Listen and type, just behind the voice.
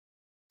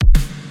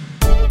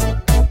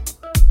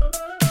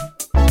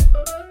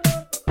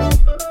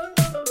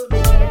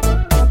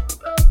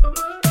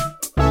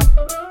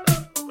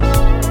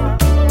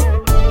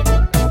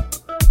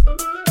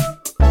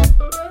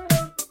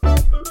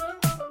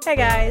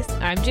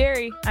guys. I'm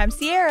Jerry. I'm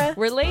Sierra.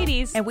 We're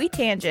ladies. And we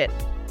tangent.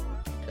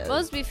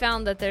 Mosby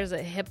found that there's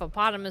a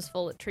hippopotamus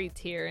full of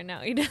treats here, and now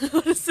he doesn't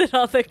want to sit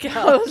on the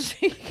couch.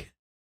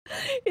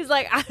 He's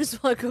like, I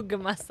just want to go get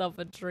myself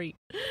a treat.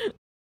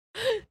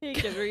 He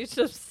can reach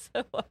them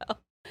so well.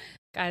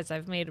 Guys,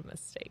 I've made a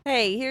mistake.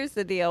 Hey, here's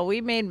the deal.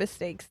 We made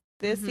mistakes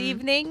this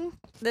evening.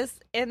 This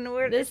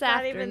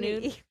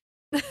afternoon.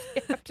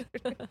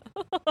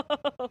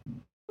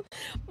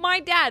 My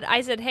dad,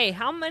 I said, hey,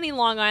 how many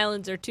Long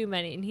Islands are too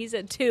many? And he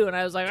said 2. And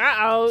I was like,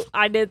 uh-oh,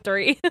 I did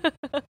 3.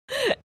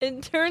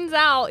 It turns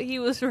out he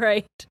was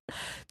right.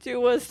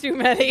 2 was too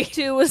many.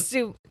 2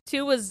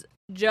 was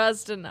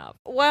just enough.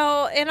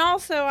 Well, and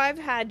also I've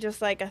had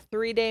just like a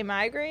 3-day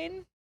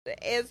migraine.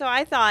 And so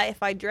I thought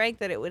if I drank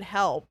that it would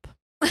help.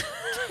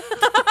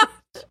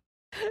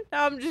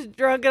 Now I'm just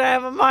drunk and I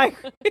have a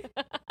migraine.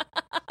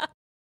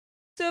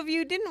 So if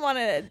you didn't want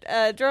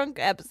a drunk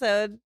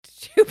episode,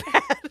 too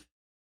bad.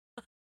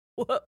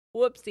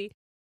 Whoopsie.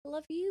 I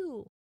love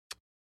you.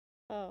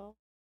 Oh,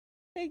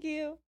 thank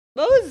you.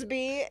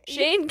 Mosby.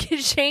 Shane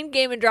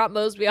came and dropped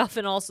Mosby off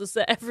and also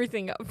set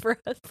everything up for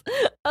us.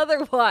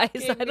 Otherwise,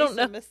 I don't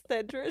know.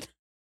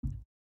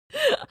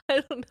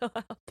 I don't know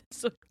how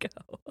this would go.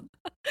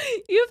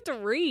 You have to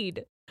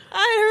read.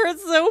 I hurt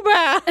so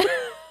bad.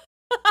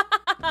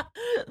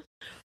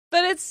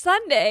 But it's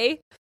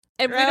Sunday,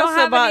 and we I don't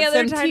have any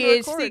other some time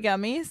THC to record.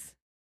 gummies.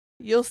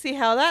 You'll see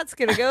how that's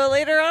gonna go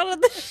later on in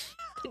the show.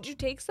 Did you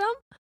take some?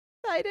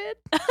 I did.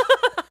 I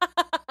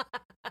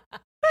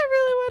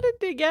really wanted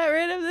to get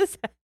rid of this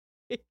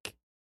headache.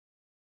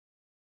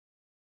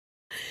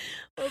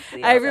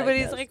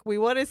 Everybody's like, we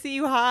want to see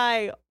you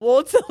high. Well,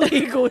 it's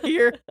illegal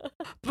here,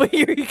 but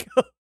here you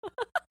go.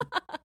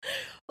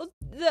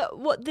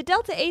 Well, the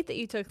Delta 8 that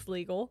you took's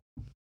legal.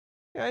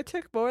 Yeah, I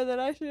took more than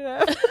I should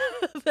have.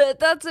 That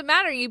doesn't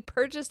matter. You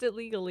purchased it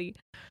legally.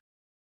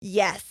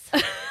 Yes.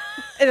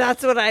 And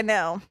that's what I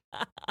know.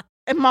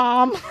 And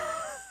Mom,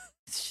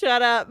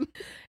 shut up.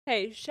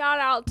 Hey, shout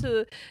out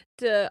to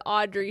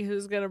Audrey,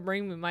 who's going to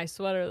bring me my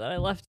sweater that I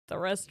left at the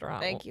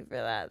restaurant. Thank you for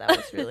that. That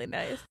was really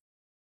nice.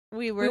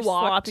 We were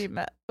walked.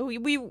 sloppy.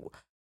 We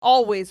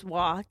always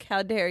walk.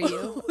 How dare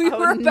you? We I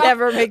were would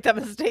never make that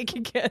mistake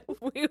again.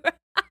 We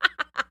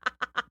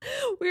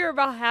were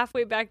about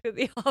halfway back to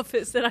the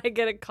office, and I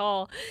get a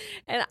call.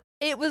 And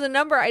it was a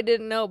number I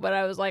didn't know, but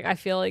I was like, I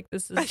feel like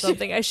this is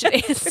something I should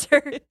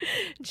answer.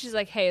 And she's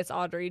like, hey, it's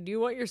Audrey. Do you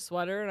want your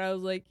sweater? And I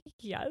was like,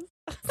 yes.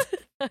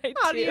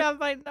 How do you have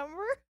my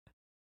number?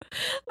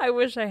 I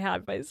wish I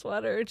had my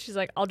sweater. And she's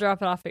like, I'll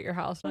drop it off at your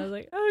house. And I was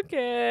like,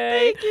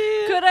 okay. Thank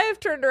you. Could I have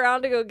turned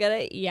around to go get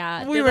it?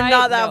 Yeah. We were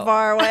not that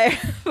far away,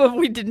 but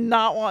we did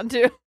not want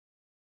to.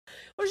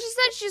 Well, she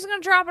said she's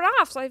going to drop it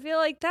off. So I feel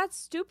like that's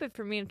stupid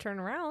for me to turn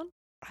around.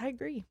 I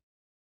agree.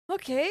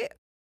 Okay.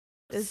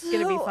 This is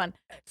going to be fun.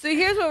 So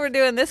here's what we're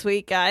doing this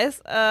week, guys.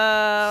 We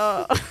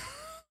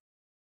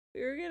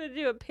were going to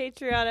do a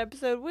Patreon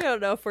episode. We don't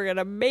know if we're going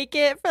to make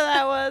it for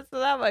that one, so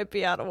that might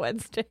be on a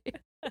Wednesday.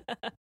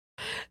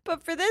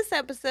 But for this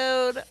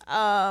episode,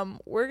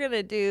 we're going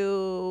to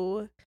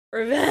do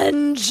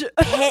revenge.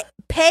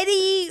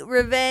 Petty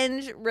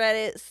revenge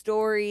Reddit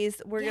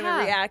stories. We're going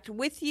to react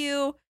with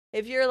you.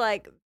 If you're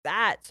like,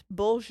 that's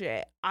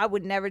bullshit, I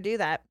would never do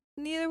that.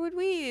 Neither would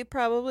we,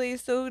 probably.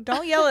 So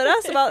don't yell at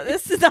us about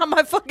this. Is not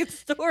my fucking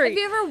story. Have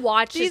you ever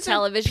watched a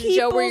television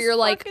show where you're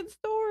like,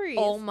 stories.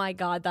 oh my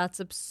God, that's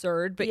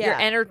absurd, but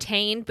you're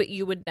entertained, but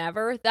you would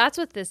never? That's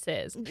what this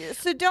is.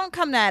 So don't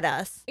come at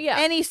us. Yeah.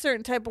 Any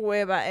certain type of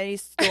way about any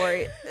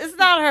story. It's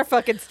not our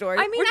fucking story.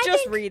 I mean, we're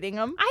just reading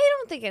them. I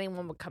don't think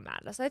anyone would come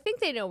at us. I think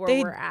they know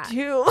where we're at.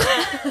 Do.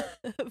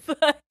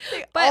 But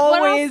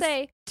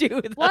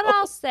what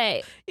I'll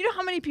say. You know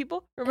how many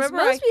people? Remember,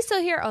 is Mosby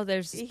still here? Oh,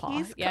 there's his paw.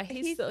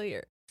 He's still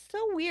here.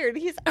 So weird.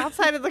 He's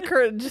outside of the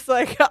curtain, just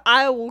like,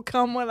 I will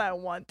come when I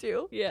want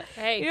to. Yeah.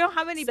 Hey. You know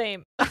how many?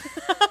 Same.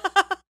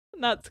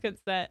 That's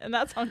consent, and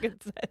that's on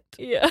consent.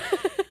 Yeah.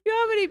 You know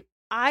how many?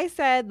 I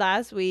said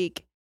last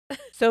week,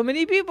 so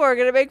many people are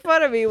gonna make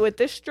fun of me with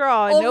this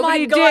straw, and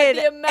nobody did.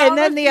 And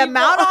then the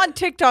amount on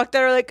TikTok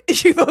that are like, "Is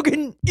she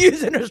fucking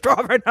using a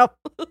straw right now?"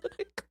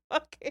 Like,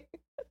 okay.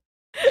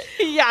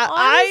 Yeah, honestly,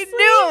 I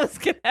knew it was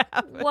gonna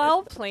happen.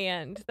 Well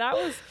planned. That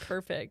was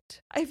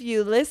perfect. If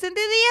you listen to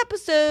the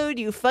episode,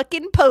 you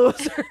fucking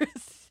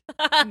posers.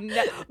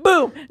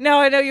 Boom. Now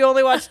I know you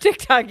only watch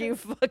TikTok, you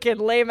fucking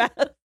lame ass.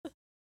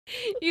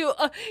 You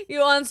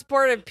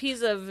unsported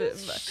piece of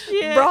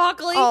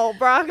broccoli. Oh,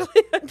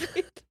 broccoli.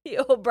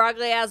 You old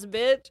broccoli ass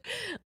bitch.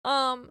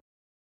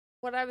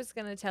 What I was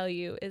gonna tell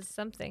you is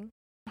something.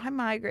 My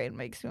migraine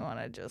makes me want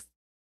to just,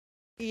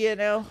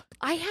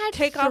 I had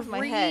take off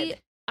my head.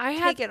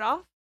 Take it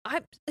off.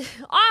 I'm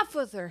off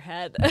with her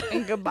head.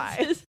 And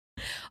goodbye.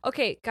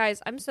 Okay,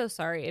 guys, I'm so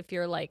sorry if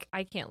you're like,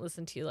 I can't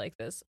listen to you like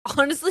this.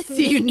 Honestly,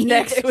 see you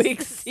next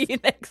week. See you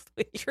next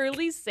week.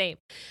 Truly same.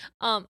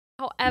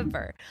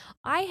 However,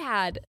 I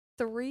had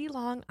 3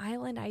 Long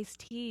Island iced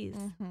teas.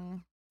 Mm-hmm.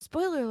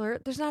 Spoiler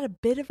alert, there's not a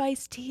bit of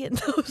iced tea in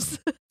those.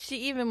 She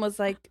even was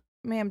like,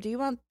 ma'am, do you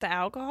want the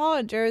alcohol?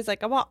 And Jerry's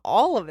like, I want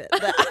all of it.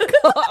 The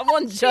alcohol. I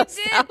want just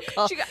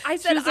alcohol. I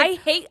said, I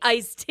hate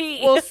iced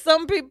tea. Well,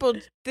 some people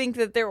think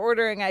that they're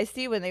ordering iced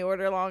tea when they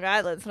order Long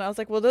Island's. And I was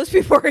like, well, those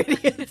people are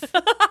idiots.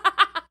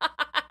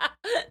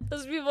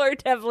 Those people are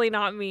definitely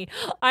not me.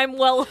 I'm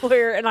well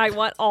aware, and I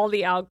want all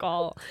the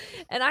alcohol.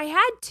 And I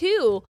had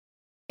two.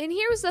 And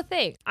here's the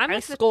thing. I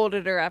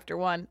scolded her after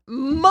one.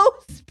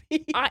 Most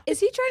people. Is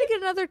he trying to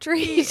get another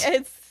treat?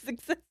 It's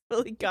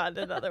successfully gotten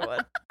another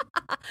one.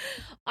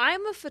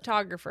 I'm a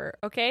photographer,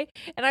 okay?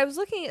 And I was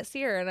looking at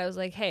Sierra, and I was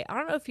like, hey, I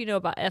don't know if you know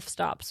about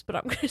f-stops, but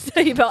I'm going to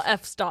tell you about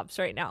f-stops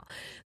right now.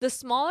 The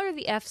smaller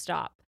the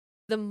f-stop,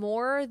 the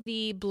more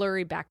the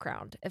blurry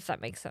background, if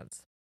that makes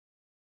sense.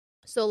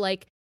 So,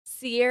 like,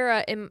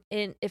 Sierra,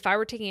 if I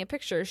were taking a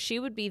picture, she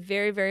would be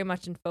very, very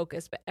much in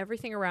focus, but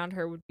everything around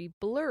her would be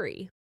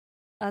blurry.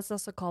 That's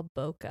also called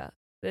bokeh.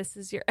 This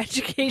is your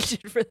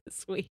education for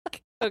this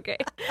week. Okay.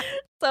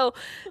 So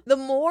the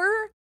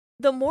more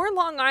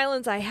Long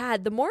Islands I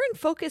had, the more in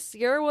focus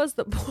Sierra was,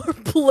 the more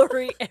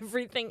blurry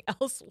everything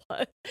else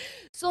was.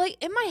 So,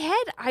 like, in my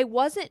head, I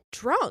wasn't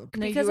drunk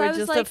because I was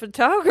just like a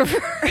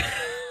photographer.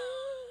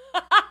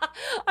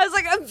 I was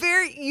like,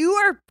 you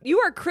are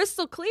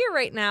crystal clear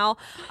right now.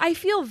 I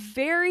feel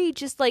very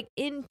just like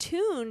in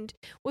tuned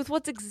with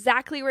what's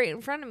exactly right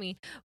in front of me.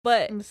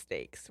 But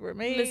mistakes were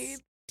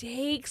made.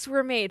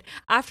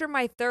 After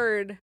my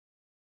third,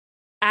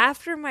 I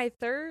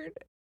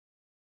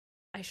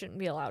shouldn't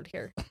be allowed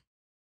here.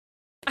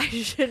 I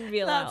shouldn't be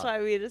allowed. That's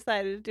why we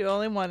decided to do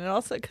only one, and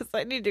also because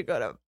I need to go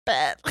to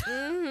bed.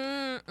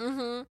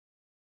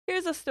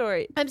 Here's a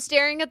story. I'm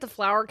staring at the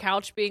flower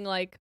couch being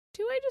like,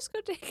 do I just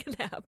go take a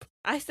nap?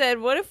 I said,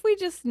 what if we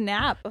just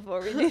nap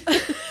before we do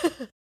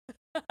this?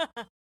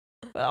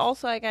 But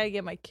also, I gotta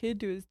get my kid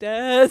to his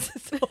dad's.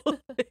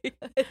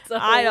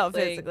 I don't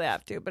physically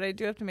have to, but I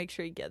do have to make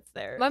sure he gets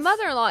there. My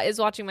mother-in-law is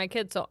watching my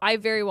kid, so I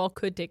very well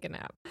could take a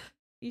nap.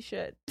 You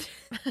should.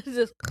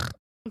 Just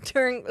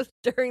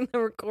during the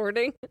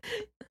recording.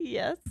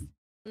 Yes.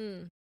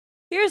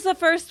 Here's the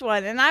first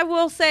one, and I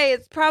will say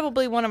it's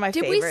probably one of my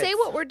favorites. Did we say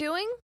what we're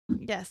doing?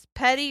 Yes,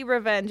 petty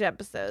revenge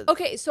episodes.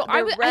 Okay, so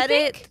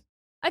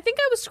I think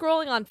I was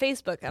scrolling on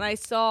Facebook and I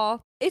saw...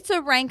 It's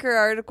a Ranker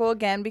article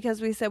again because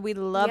we said we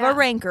love a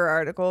Ranker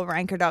article.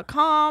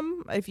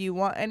 Ranker.com. If you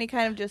want any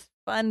kind of just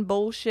fun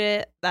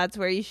bullshit, that's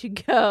where you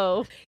should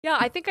go. Yeah,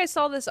 I think I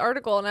saw this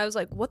article and I was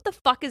like, what the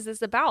fuck is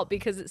this about?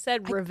 Because it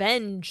said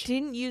revenge.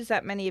 Didn't use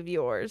that many of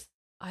yours.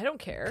 I don't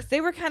care.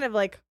 They were kind of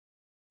like,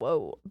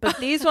 whoa. But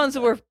these ones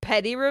were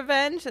petty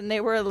revenge and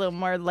they were a little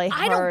more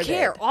lighthearted. I don't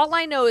care. All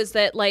I know is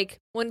that, like,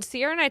 when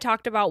Sierra and I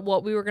talked about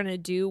what we were going to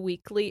do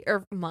weekly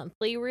or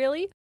monthly,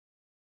 really,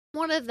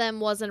 one of them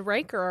was a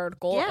Ranker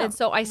article. Yeah, and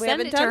so I sent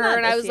it to her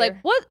and I was like,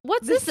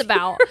 what's this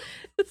about?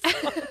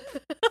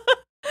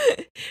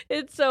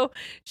 And so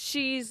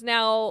she's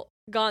now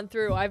gone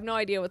through. I have no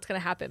idea what's going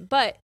to happen.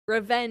 But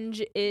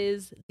revenge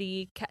is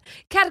the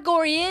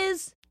category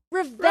is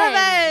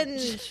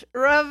revenge.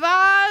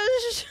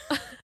 Revenge.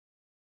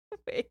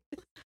 Wait,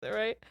 is that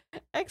right?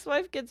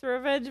 Ex-wife gets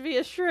revenge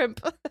via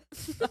shrimp.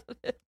 That's not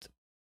it.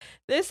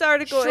 This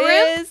article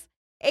is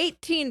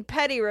 18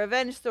 petty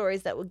revenge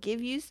stories that will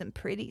give you some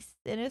pretty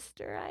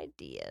sinister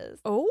ideas.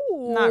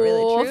 Oh, not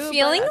really true.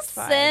 Feeling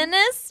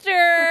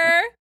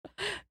sinister.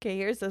 Okay,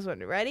 here's this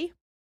one. Ready?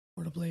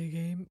 Want to play a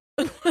game?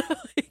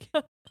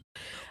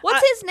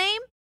 What's his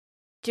name?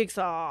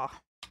 Jigsaw.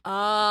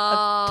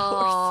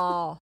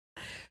 Oh.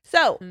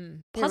 So,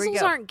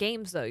 puzzles aren't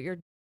games, though.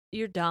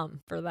 You're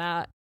dumb for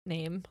that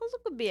name. Puzzle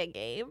could be a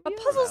game. A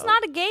puzzle's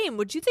not a game.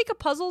 Would you think a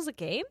puzzle's a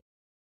game?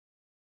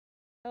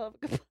 I love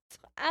a good puzzle.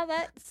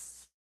 That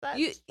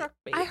struck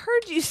me. I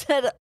heard you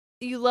said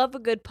you love a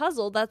good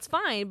puzzle. That's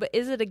fine, but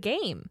is it a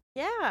game?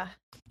 Yeah.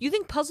 You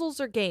think puzzles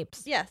are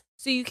games? Yes.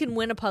 So you can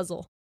win a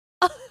puzzle.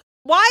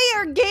 Why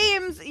are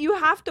games? You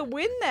have to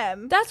win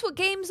them. That's what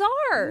games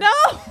are. No.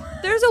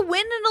 There's a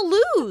win and a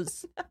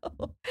lose.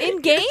 No.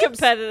 In games?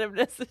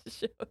 Competitiveness is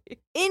showing.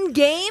 In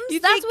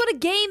games? That's what a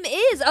game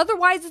is.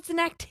 Otherwise, it's an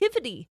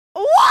activity.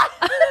 What?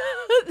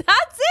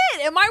 That's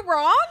it. Am I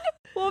wrong?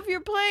 Well, if you're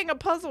playing a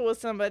puzzle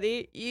with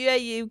somebody, yeah,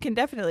 you can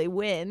definitely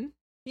win.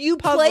 You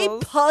play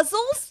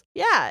puzzles?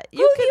 Yeah. Who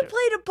you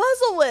played a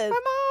puzzle with? My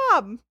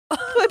mom. I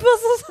play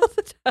puzzles all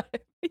the time.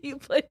 You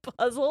play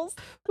puzzles?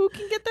 Who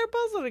can get their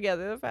puzzle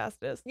together the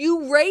fastest?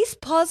 You race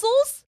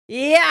puzzles?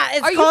 Yeah,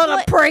 it's called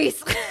a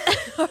race.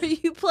 Are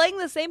you playing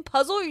the same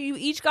puzzle or you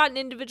each got an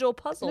individual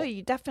puzzle? No,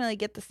 you definitely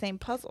get the same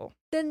puzzle.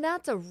 Then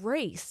that's a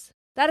race.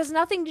 That has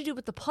nothing to do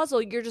with the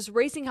puzzle. You're just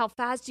racing how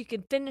fast you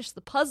can finish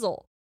the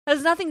puzzle. That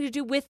has nothing to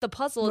do with the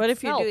puzzle itself. What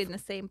if you're doing the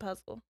same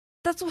puzzle?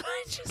 That's what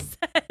I just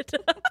said.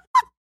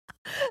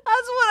 That's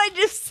what I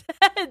just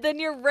said. Then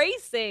you're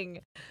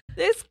racing.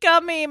 This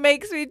gummy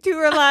makes me too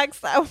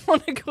relaxed. I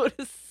want to go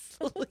to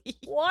sleep.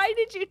 Why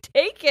did you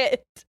take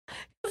it?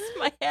 Because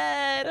my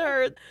head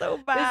hurts so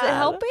bad. Is it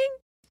helping?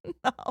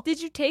 No.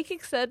 Did you take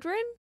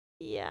Excedrin?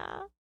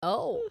 Yeah.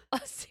 Oh.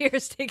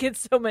 Sierra's taken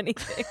so many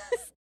things.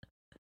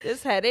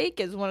 This headache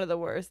is one of the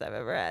worst I've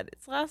ever had.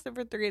 It's lasted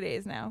for 3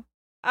 days now.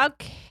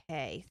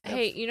 Okay. So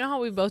Hey, you know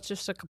how we both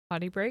just took a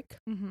potty break?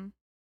 Mm-hmm.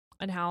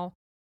 And how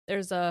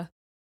there's a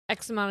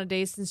X amount of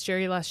days since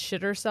Jerry last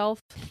shit herself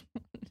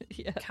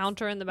Yeah.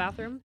 counter in the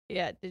bathroom?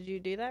 Yeah. Did you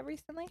do that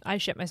recently? I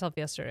shit myself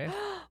yesterday.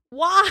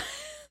 Why?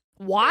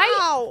 Why?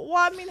 How? Well,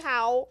 I mean,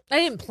 how? I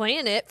didn't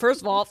plan it,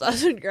 first of all, if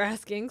that's what you're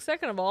asking.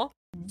 Second of all,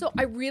 so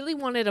I really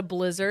wanted a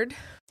blizzard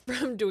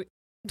from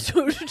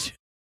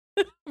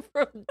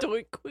from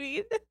Dairy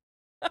Queen.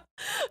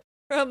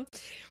 From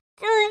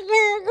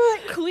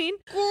Queen.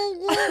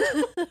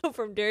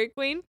 From Dairy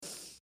Queen.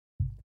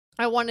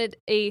 I wanted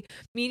a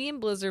medium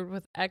blizzard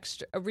with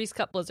a Reese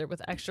Cup blizzard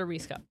with extra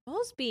Reese Cup.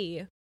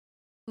 Mosby,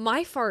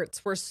 my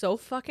farts were so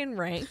fucking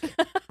rank.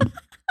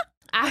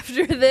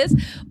 After this,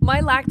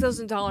 my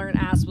lactose intolerant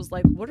ass was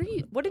like, what have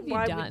you done?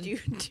 Why would you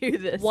do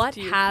this? What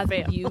to your have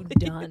family? you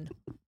done?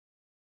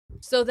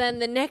 So then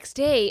the next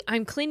day,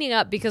 I'm cleaning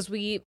up because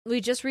we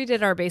just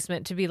redid our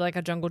basement to be like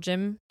a jungle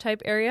gym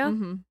type area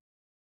Mm-hmm.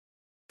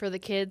 for the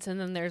kids, and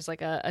then there's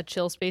like a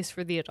chill space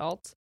for the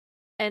adults.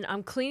 And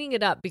I'm cleaning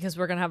it up because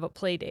we're gonna have a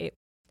play date.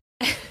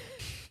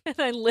 And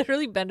I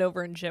literally bent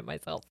over and shit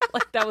myself.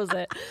 Like, that was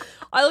it.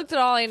 I looked at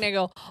Ollie and I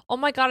go, oh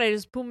my God, I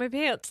just pooped my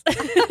pants.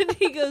 And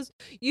he goes,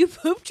 you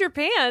pooped your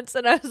pants?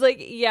 And I was like,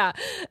 yeah.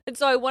 And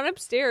so I went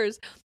upstairs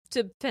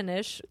to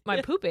finish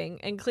my pooping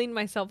and clean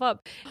myself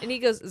up. And he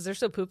goes, is there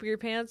still poop in your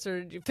pants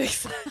or did you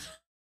fix it?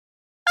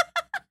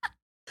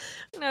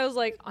 And I was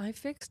like, I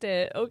fixed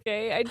it.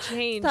 Okay, I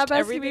changed. Stop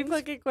asking me Everything's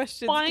fucking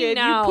questions, fine kid.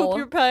 now. You poop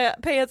your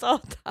pants all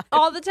the time.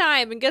 all the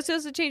time. And guess who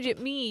has to change it?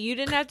 Me. You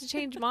didn't have to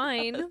change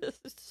mine.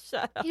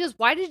 Shut up. He goes,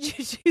 why did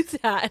you do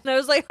that? And I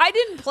was like, I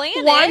didn't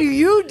plan Why do it.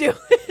 you do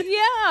it?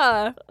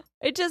 Yeah.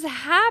 It just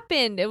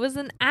happened. It was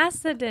an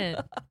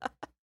accident.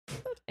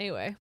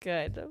 Anyway.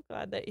 Good. I'm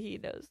glad that he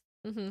knows.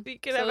 Mm-hmm.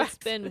 Speaking So of it's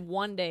been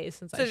 1 day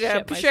since I so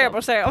shit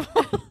myself.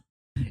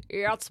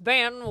 Yeah, it's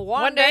been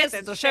one day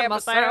since I shit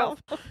myself.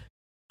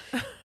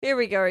 Here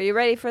we go. Are you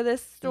ready for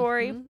this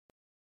story? Mhm.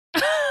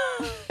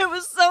 It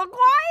was so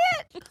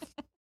quiet.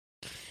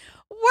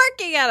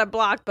 Working at a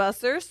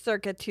Blockbuster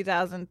circa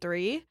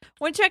 2003,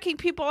 when checking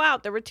people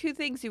out, there were two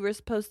things you were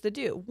supposed to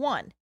do.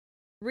 One,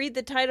 read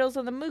the titles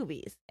of the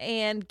movies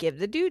and give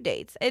the due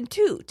dates. And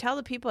two, tell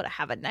the people to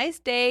have a nice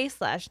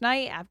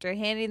day/night after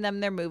handing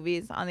them their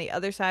movies on the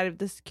other side of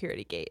the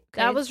security gate.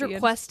 Okay? That was So you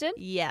requested?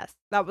 Yes.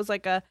 That was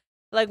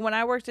like when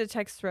I worked at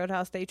Texas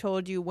Roadhouse, they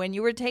told you when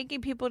you were taking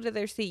people to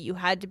their seat, you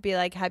had to be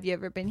like, have you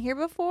ever been here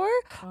before?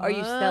 Are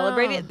you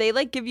celebrating? They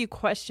like give you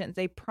questions.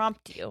 They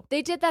prompt you.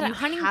 They did that at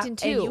Huntington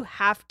too. And you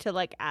have to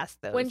like ask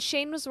those. When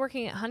Shane was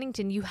working at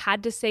Huntington, you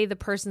had to say the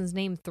person's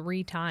name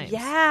 3 times.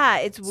 Yeah,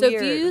 it's So weird.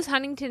 if you use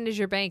Huntington as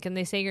your bank and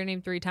they say your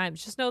name 3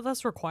 times, just know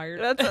that's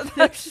required.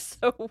 That's just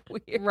so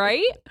weird.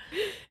 Right?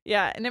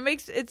 Yeah, and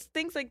it's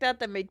things like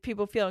that make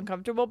people feel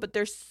uncomfortable, but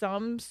there's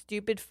some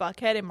stupid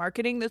fuckhead in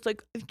marketing that's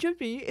like,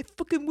 Jimmy, it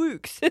fucking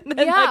works. And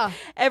then like,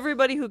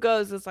 everybody who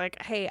goes is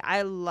like, hey,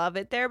 I love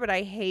it there, but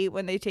I hate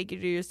when they take you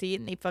to your seat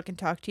and they fucking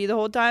talk to you the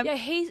whole time. Yeah,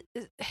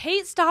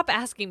 hey, stop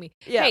asking me.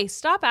 Yeah. Hey,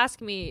 stop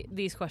asking me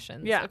these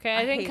questions. Yeah, Okay,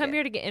 I didn't hate come it.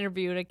 here to get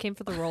interviewed. I came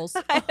for the roles.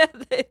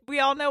 We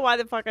all know why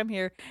the fuck I'm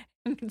here.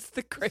 It's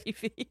the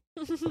gravy.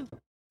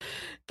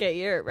 Okay,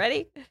 you're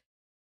ready?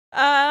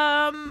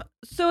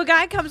 So a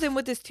guy comes in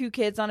with his 2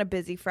 kids on a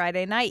busy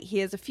Friday night. He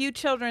has a few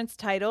children's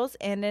titles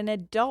and an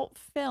adult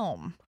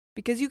film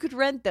because you could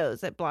rent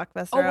those at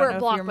Blockbuster. Oh, we're I at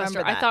don't know if you remember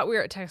Blockbuster. I that. thought we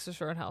were at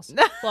Texas Roadhouse.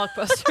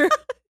 Blockbuster.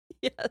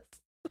 Yes.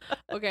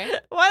 Okay.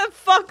 Why the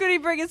fuck would he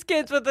bring his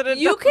kids with an adult?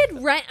 You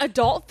could rent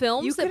adult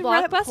films You at could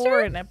rent Blockbuster?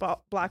 porn at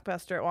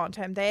Blockbuster at one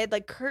time. They had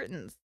like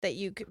curtains that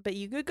you could, but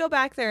you could go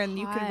back there and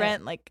you could Hot.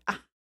 rent like.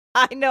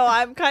 I know.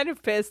 I'm kind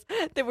of pissed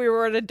that we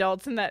weren't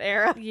adults in that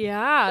era.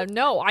 Yeah,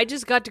 no, I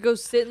just got to go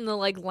sit in the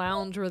like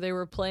lounge where they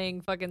were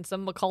playing fucking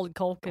some Macaulay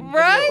Culkin video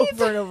Right?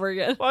 over and over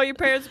again. While your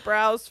parents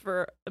browse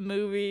for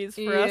movies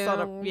for us on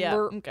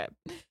a okay.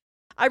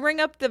 I bring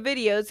up the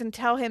videos and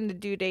tell him the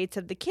due dates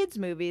of the kids'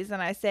 movies,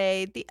 and I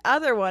say the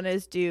other one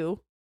is due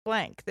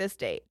blank this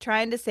date,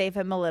 trying to save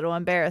him a little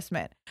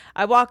embarrassment.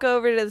 I walk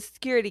over to the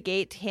security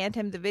gate to hand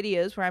him the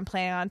videos where I'm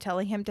planning on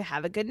telling him to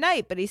have a good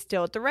night, but he's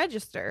still at the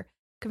register.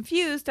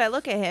 Confused, I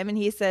look at him and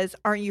he says,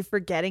 "Aren't you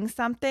forgetting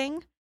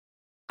something?"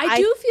 I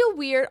do feel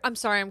weird. I'm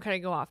sorry, I'm kind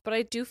of go off, but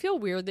I do feel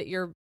weird that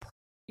you're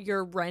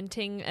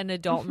renting an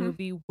adult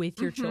movie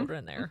with your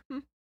children there.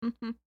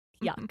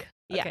 Yuck.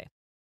 Yeah. Okay.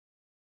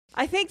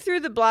 I think through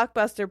the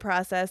Blockbuster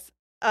process,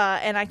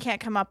 and I can't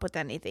come up with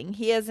anything.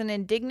 He has an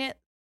indignant,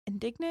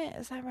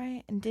 is that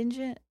right?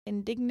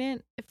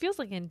 Indignant. It feels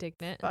like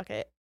indignant. Fuck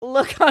it.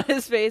 Look on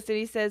his face, and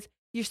he says,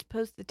 "You're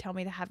supposed to tell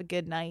me to have a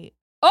good night."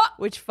 Oh,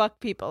 which fuck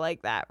people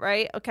like that,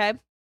 right? Okay.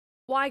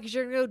 why? Because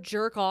you're gonna go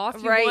jerk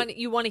off. Right.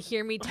 You want to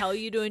hear me tell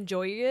you to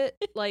enjoy it?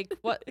 Like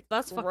what?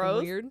 That's fucking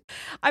Gross. weird.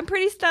 I'm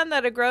pretty stunned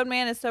that a grown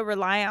man is so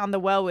reliant on the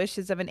well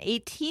wishes of an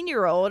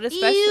 18-year-old,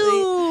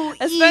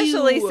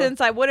 especially Ew.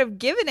 since I would have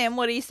given him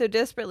what he so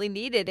desperately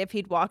needed if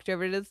he'd walked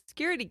over to the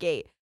security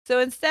gate. So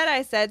instead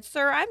I said,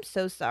 "Sir, I'm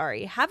so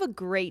sorry. Have a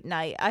great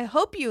night. I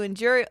hope you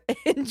enjoy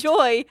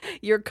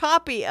your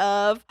copy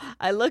of."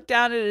 I looked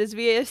down at his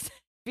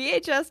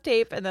VHS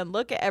tape and then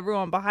look at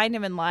everyone behind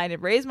him in line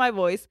and raise my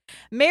voice.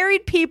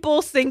 "Married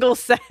people, single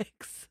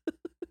sex."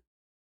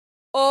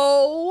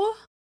 Oh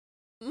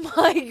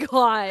my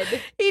God.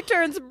 He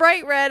turns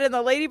bright red and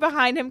the lady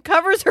behind him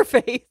covers her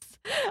face.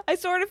 I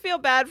sort of feel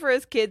bad for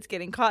his kids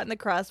getting caught in the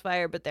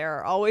crossfire, but there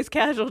are always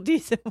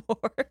casualties in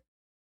war.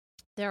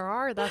 There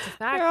are, that's a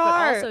fact, There but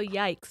are. also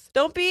yikes.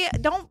 Don't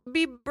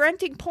be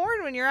renting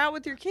porn when you're out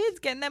with your kids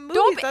getting them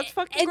movies. That's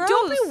fucking and gross.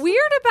 don't be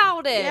weird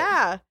about it.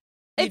 Yeah.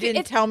 You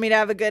didn't tell me to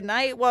have a good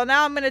night. Well,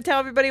 now I'm going to tell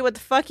everybody what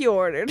the fuck you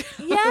ordered.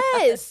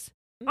 Yes.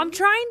 I'm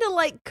trying to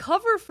like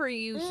cover for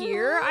you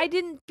here. I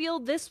didn't feel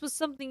this was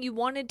something you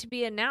wanted to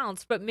be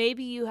announced, but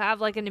maybe you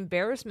have like an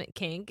embarrassment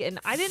kink, and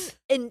I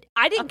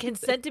didn't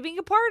consent to being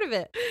a part of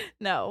it.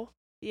 No.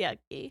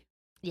 Yucky.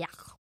 Yeah.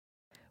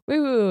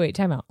 Wait.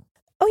 Time out.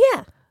 Oh,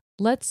 yeah.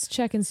 Let's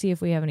check and see if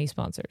we have any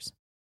sponsors.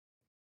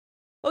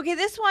 Okay,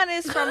 this one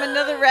is from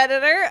another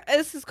Redditor.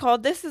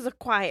 This is a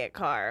quiet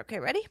car. Okay,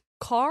 ready?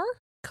 Car?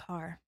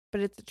 Car.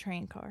 But it's a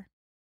train car.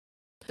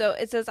 So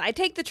it says, "I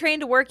take the train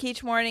to work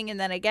each morning and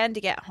then again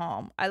to get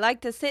home. I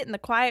like to sit in the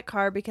quiet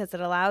car because it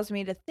allows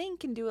me to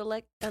think and do a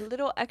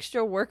little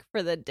extra work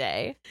for the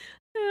day."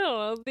 I don't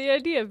know. The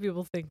idea of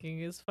people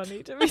thinking is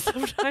funny to me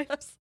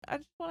sometimes. I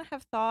just want to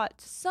have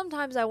thoughts.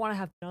 Sometimes I want to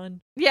have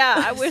none. Yeah,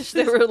 I wish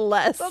there were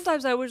less.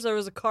 Sometimes I wish there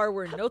was a car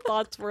where no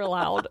thoughts were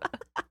allowed.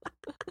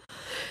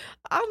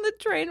 On the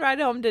train ride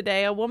home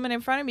today, a woman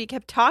in front of me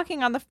kept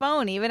talking on the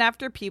phone even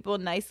after people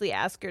nicely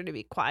asked her to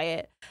be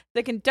quiet.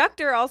 The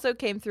conductor also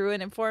came through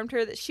and informed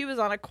her that she was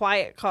on a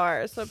quiet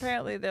car. So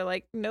apparently they're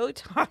like, "No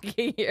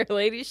talking here,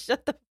 lady.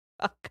 Shut the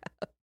fuck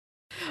up.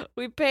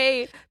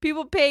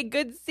 People pay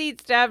good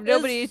seats to have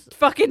nobody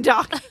fucking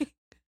talking."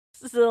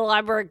 This is a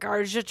library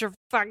card. Shut your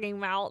fucking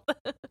mouth.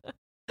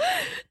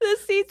 The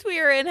seats we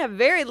are in have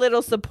very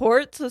little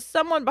support, so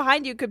someone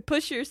behind you could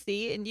push your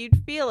seat and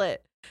you'd feel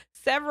it.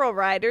 Several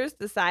riders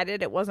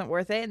decided it wasn't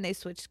worth it and they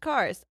switched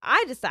cars.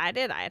 I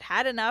decided I had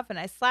had enough and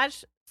I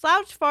slouched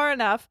far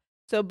enough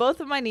so both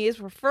of my knees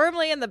were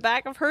firmly in the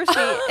back of her seat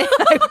and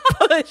I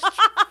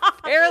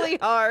pushed fairly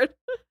hard.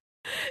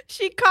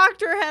 She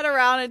cocked her head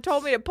around and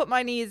told me to put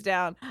my knees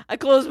down. I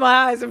closed my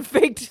eyes and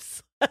faked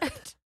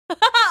slept.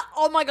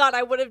 Oh my God,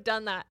 I would have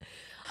done that.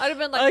 I'd have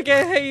been like,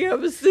 "Okay, hey, you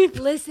have a sleep."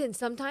 Listen,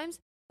 sometimes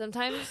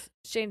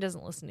Shane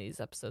doesn't listen to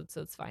these episodes,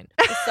 so it's fine.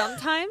 But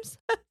sometimes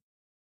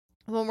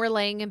when we're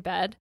laying in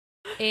bed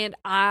and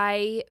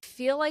I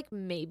feel like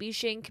maybe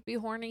Shane could be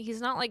horny.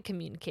 He's not like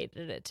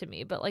communicated it to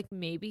me, but like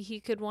maybe he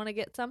could want to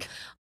get some.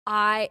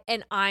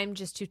 I'm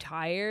just too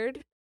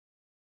tired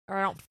or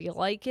I don't feel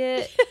like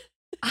it.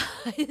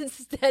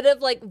 Instead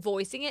of like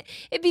voicing it,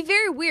 it'd be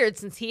very weird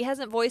since he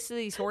hasn't voiced that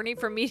he's horny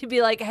for me to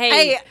be like,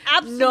 "Hey,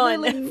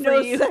 absolutely no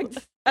you."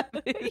 sex.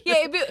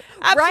 Yeah,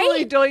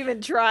 Absolutely right? don't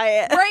even try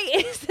it.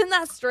 Right? Isn't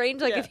that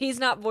strange? Like if he's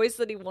not voiced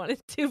that he wanted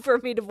to, for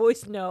me to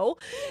voice no.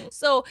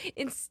 So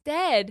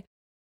instead,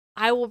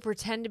 I will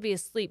pretend to be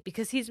asleep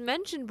because he's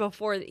mentioned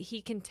before that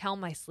he can tell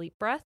my sleep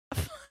breath.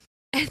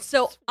 And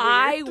so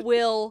I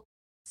will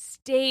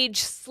stage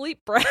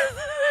sleep breath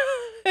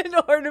in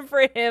order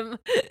for him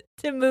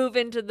to move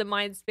into the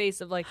mind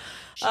space of like,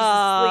 she's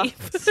asleep.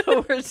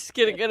 So we're just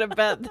gonna get a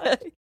bet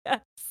that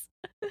yes.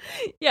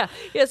 Yeah,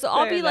 so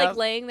I'll Fair be enough. like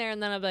laying there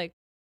and then I'll be like,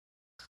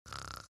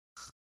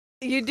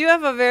 you do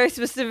have a very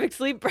specific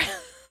sleep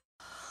breath.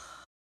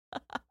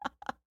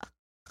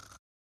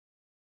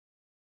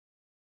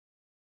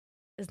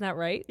 isn't that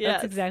right? Yes.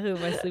 That's exactly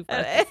what my sleep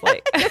breath is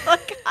like.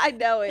 I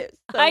know it.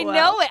 So I well.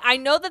 know it. I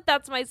know that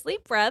that's my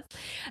sleep breath,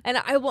 and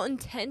I will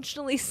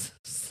intentionally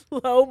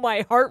slow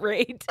my heart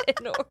rate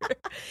in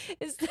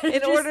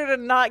order to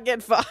not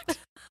get fucked.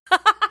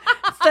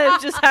 Instead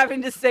of just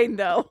having to say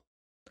no.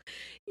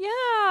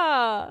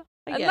 Yeah.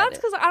 I And get that's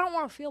it. because I don't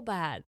want to feel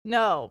bad.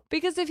 No.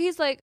 Because if he's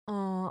like,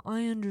 "Oh,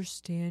 I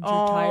understand you're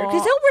Aw, tired,"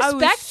 because he'll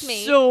respect I was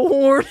me. So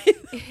horny.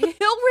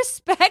 He'll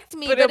respect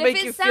me, But but it'll if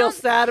make it you sounds, feel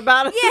sad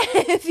about it.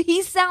 yeah, if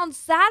he sounds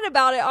sad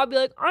about it, I'll be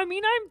like, "I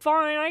mean, I'm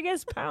fine. I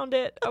guess pound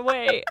it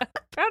away,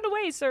 pound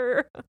away,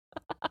 sir."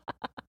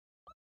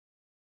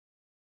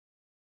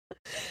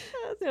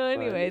 So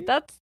anyway,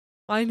 that's.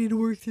 I need to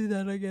work through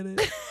that. I get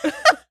it.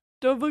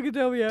 Don't fucking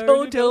tell me.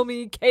 Don't tell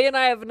me. Kay and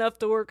I have enough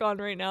to work on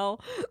right now.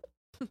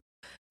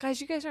 Guys,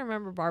 you guys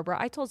remember Barbara?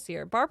 I told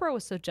Sierra, Barbara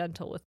was so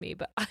gentle with me,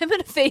 but I'm in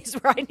a phase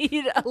where I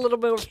need a little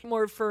bit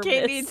more firmness.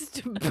 Kate needs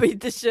to beat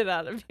the shit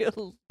out of you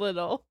a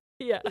little.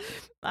 Yeah.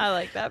 I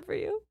like that for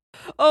you.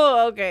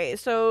 Oh, okay.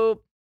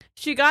 So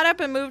she got up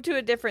and moved to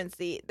a different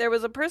seat. There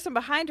was a person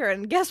behind her,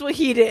 and guess what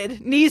he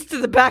did? Knees to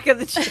the back of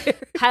the chair.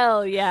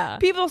 Hell yeah.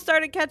 People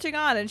started catching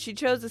on, and she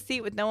chose a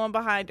seat with no one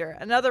behind her.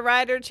 Another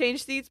rider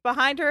changed seats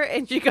behind her,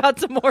 and she got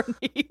some more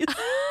knees.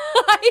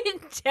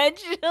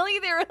 Intentionally,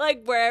 they were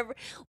like, wherever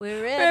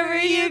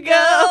you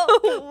go,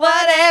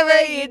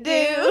 whatever you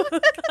do,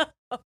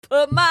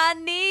 put my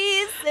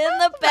knees in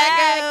the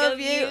back of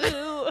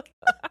you.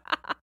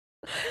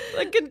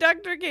 The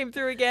conductor came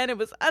through again and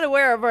was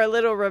unaware of our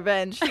little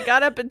revenge. She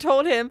got up and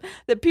told him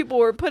that people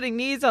were putting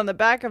knees on the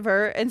back of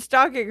her and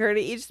stalking her to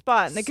each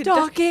spot. And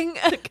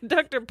the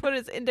conductor put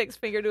his index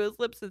finger to his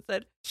lips and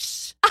said,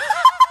 "Shh,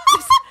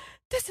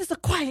 this is a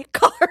quiet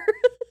car."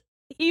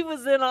 He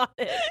was in on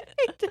it.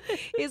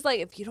 He's like,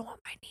 if you don't want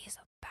my knees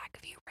on the back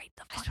of you, right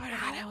the fuck I swear to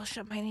God, out. I will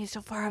shove my knees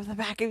so far up the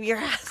back of your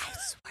ass. I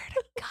swear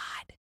to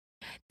God,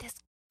 this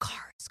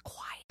car is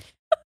quiet.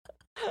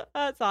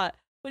 That's hot.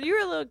 When you were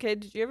a little kid,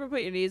 did you ever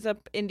put your knees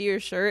up into your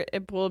shirt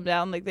and pull them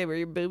down like they were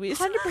your boobies?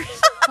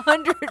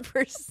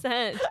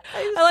 100%.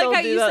 I like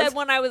how you said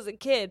when I was a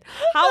kid.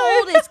 How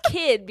old is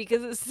kid?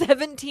 Because it's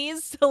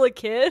 17 still a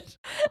kid?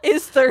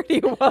 Is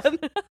 31.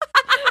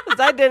 Because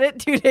I did it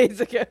 2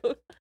 days ago.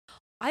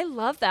 I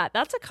love that.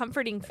 That's a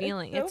comforting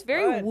feeling. So it's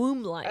very fun.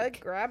 womb-like. I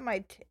grab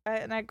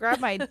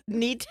my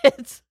knee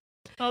tits.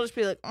 I'll just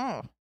be like,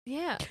 oh.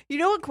 Yeah. You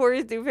know what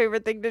Corey's new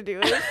favorite thing to do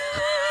is?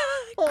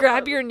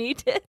 Grab your knee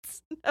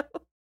tits? No.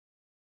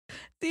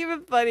 It's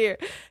even funnier.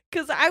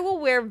 Because I will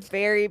wear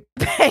very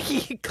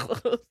baggy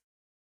clothes.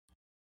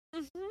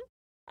 Mm-hmm.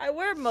 I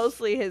wear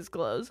mostly his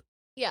clothes.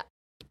 Yeah.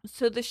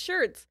 So the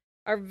shirts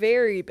are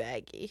very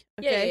baggy.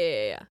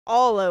 Okay? Yeah.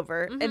 All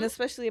over. Mhm. And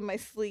especially in my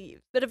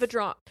sleeves. Bit of a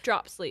drop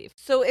sleeve.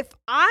 So if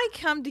I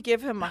come to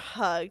give him a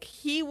hug,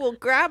 he will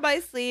grab my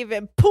sleeve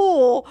and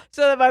pull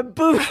so that my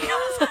booty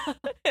comes out.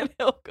 And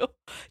he'll go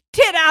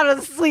tit out of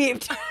the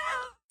sleeve.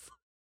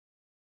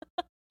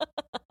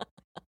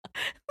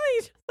 He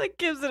just like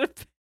gives it a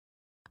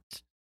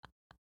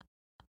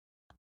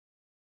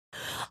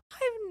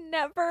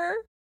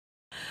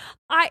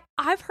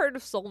I've heard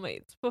of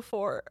soulmates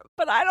before,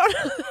 but I don't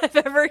know if I've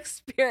ever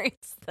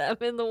experienced them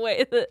in the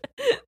way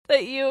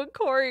that you and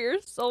Corey are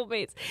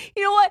soulmates.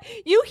 You know what?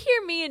 You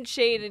hear me and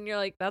Shane and you're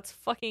like, that's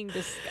fucking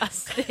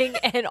disgusting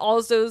and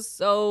also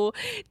so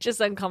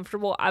just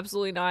uncomfortable.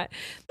 Absolutely not.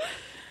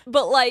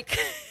 But like,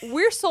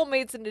 we're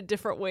soulmates in a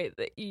different way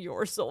that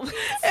you're soulmates.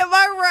 Am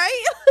I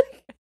right?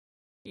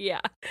 Yeah.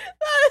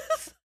 That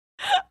is,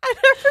 and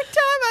every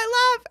time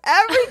I laugh,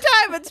 every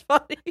time it's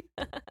funny.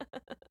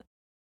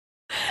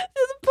 To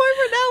the point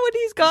where now when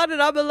he's gone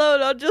and I'm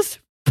alone, I'll just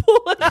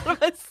pull it out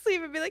of my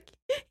sleeve and be like,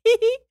 hee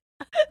hee,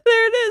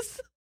 there it is.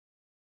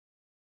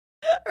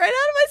 Right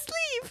out of my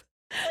sleeve.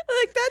 I'm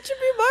like, that should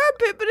be my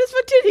armpit, but it's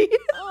my titty.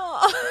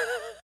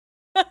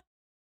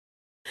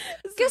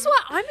 Guess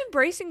what? I'm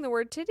embracing the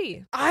word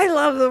titty. I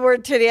love the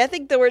word titty. I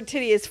think the word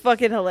titty is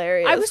fucking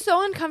hilarious. I was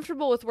so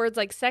uncomfortable with words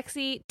like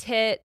sexy,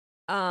 tit,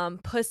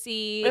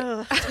 pussy.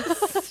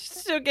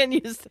 Still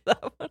getting used to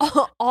that one.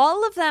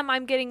 All of them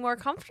I'm getting more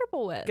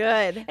comfortable with.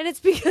 Good. And it's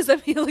because I'm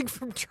healing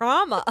from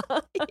trauma.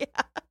 Yeah.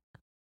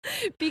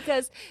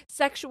 Because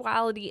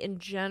sexuality in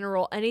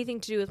general, anything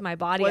to do with my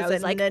body, I Was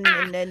was like, no.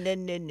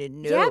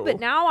 yeah, but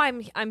now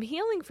I'm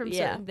healing from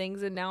Yeah. certain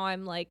things, and now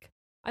I'm like,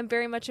 I'm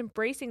very much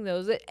embracing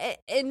those,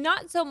 and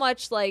not so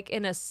much like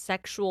in a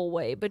sexual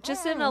way, but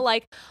just in a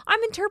like, I'm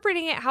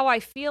interpreting it how I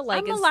feel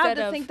like. I'm allowed instead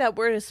to of think that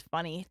word is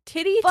funny.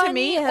 Titty funny to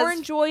me or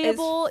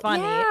enjoyable. is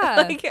funny.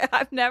 Yeah. Like,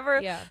 I've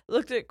never Yeah.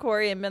 looked at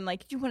Corey and been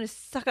like, "You want to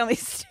suck on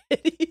these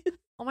titties?"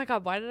 Oh my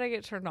God, why did I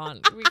get turned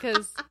on?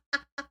 Because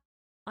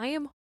I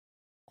am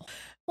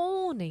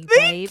horny, Me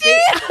baby.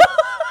 too.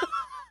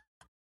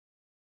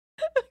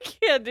 We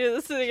can't do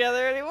this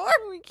together anymore.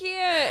 We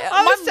can't.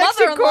 I was My texting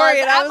mother-in-law Corey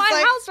is and I at was my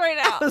like- house right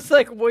now. I was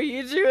like, "What are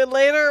you doing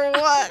later or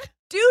what?"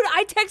 Dude,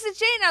 I texted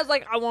Shane. I was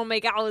like, I want to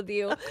make out with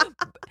you.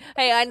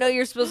 Hey, I know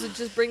you're supposed to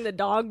just bring the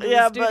dog to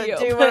Yeah, the studio.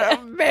 but do you want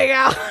to make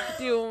out?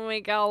 Do you want to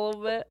make out a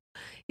little bit?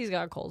 He's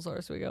got a cold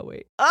sore, so we gotta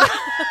wait.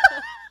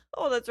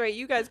 Oh, that's right.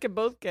 You guys can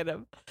both get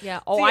him.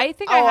 Yeah. Oh, See, I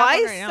think I have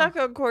one right now. suck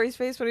on Corey's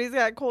face when he's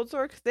got a cold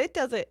sore because it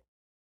doesn't.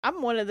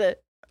 I'm one of the.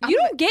 You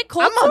don't get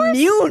cold I'm sores?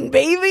 immune,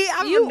 baby.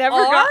 You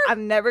are? I've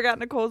never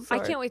gotten a cold sore.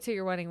 I can't wait till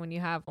your wedding when you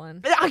have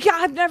one.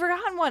 I've never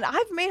gotten one.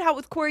 I've made out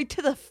with Corey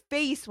to the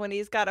face when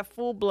he's got a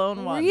full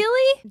blown one.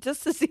 Really?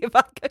 Just to see if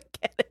I could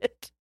get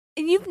it.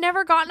 And you've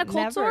never gotten a cold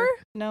Never. sore?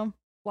 No.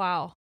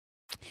 Wow.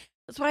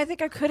 That's why I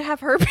think I could have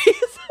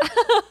herpes.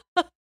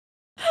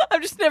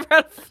 I've just never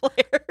had a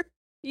flare.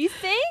 You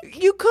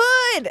think? You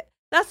could.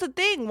 That's the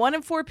thing. 1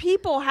 in 4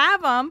 people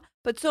have them,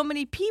 but so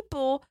many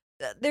people.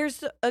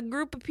 There's a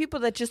group of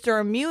people that just are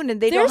immune and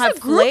they There's don't have a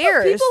group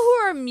flares. of people who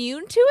are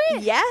immune to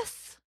it?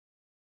 Yes.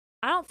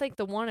 I don't think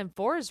the 1 in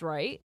 4 is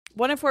right.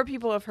 1 in 4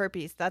 people have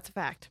herpes. That's a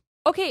fact.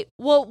 Okay,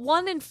 well,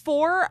 1 in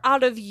 4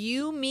 out of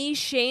you, me,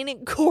 Shane,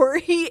 and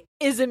Corey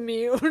is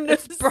immune.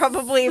 It's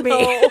probably me.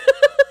 So-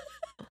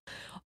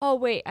 Oh,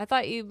 wait, I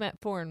thought you meant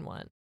 4 in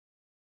 1.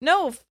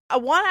 No,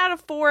 1 out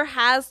of 4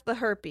 has the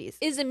herpes.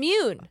 Is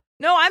immune.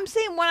 No, I'm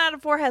saying 1 out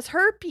of 4 has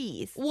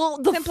herpes. Well,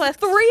 the Simplex.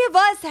 3 of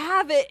us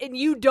have it and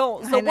you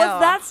don't. So I know.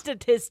 what's that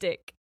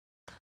statistic?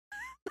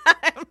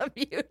 I'm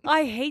immune.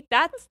 I hate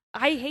that.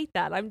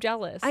 I'm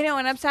jealous. I know,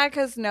 and I'm sad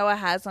because Noah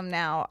has them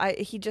now.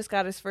 He just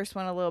got his first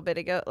one a little bit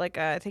ago, like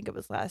I think it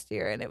was last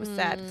year, and it was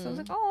sad because I was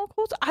like, oh,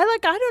 cold sore. I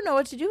don't know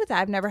what to do with that.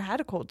 I've never had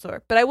a cold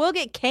sore, but I will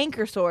get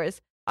canker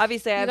sores.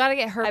 Obviously, I You gotta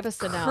get have herpes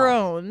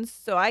Crohn's,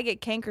 so I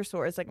get canker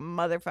sores like a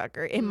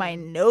motherfucker in my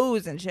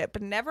nose and shit,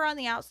 but never on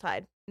the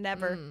outside.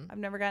 Never. I've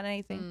never gotten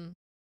anything.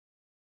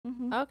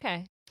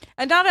 Okay.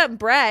 And not to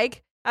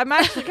brag, I'm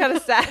actually kind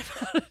of sad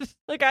about it.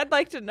 Like, I'd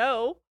like to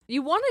know.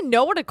 You want to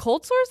know what a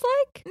cold sore's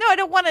like? No, I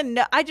don't want to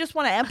know. I just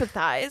want to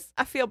empathize.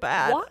 I feel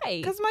bad. Why?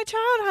 Because my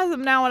child has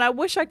them now, and I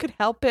wish I could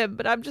help him,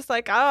 but I'm just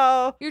like,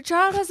 oh. Your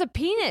child has a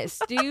penis.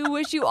 Do you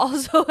wish you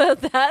also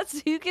had that so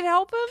you could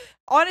help him?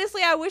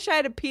 Honestly, I wish I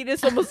had a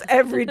penis almost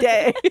every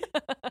day.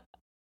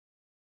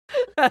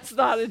 That's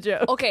not a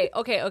joke. Okay.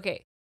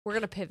 We're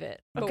gonna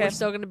pivot, but Okay. we're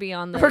still gonna be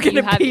on the. We're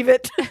gonna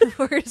pivot.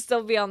 We're gonna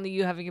still be on the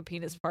you having a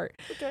penis part.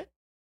 Okay.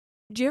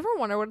 Do you ever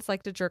wonder what it's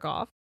like to jerk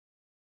off?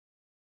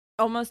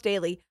 Almost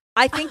daily.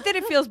 I think that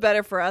it feels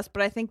better for us,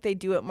 but I think they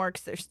do it more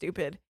because they're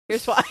stupid.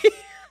 Here's why.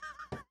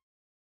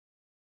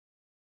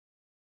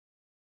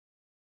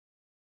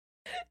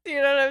 Do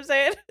you know what I'm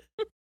saying?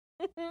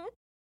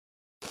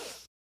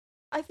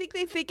 I think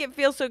they think it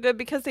feels so good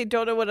because they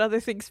don't know what other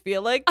things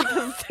feel like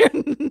because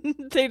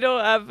they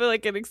don't have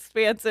like an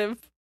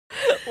expansive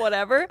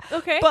whatever.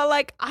 Okay. But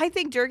like, I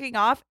think jerking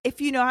off,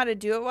 if you know how to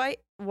do it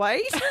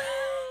right, if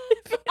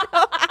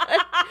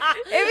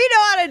you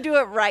know how to do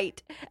it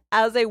right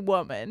as a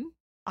woman,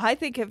 I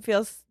think it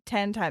feels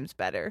 10 times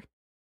better.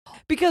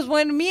 Because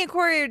when me and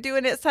Corey are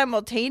doing it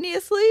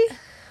simultaneously,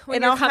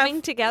 when you're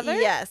coming together,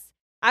 yes,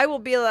 I will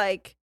be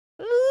like,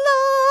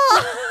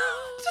 la,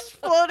 just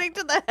floating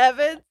to the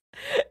heavens.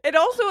 And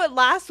also, it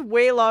lasts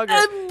way longer.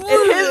 And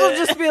his will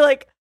just be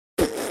like,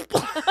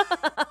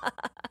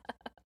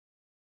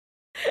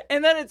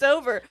 and then it's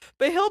over.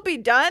 But he'll be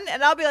done,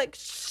 and I'll be like,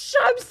 shh,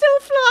 I'm still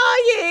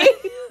flying.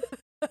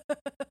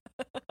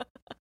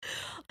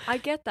 I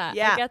get that.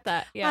 Yeah. I get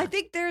that. Yeah. I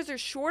think theirs are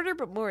shorter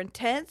but more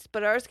intense,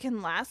 but ours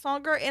can last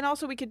longer. And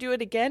also, we could do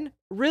it again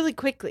really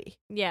quickly.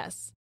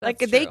 Yes. Like,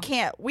 that's they true.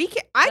 can't. We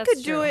can. I That's could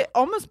do true. it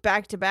almost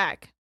back to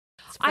back.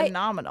 It's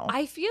phenomenal.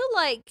 I feel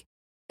like,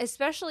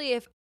 especially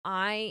if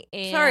I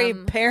am. Sorry,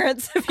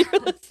 parents, if you're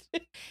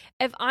listening.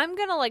 If I'm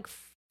gonna like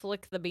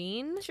flick the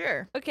bean,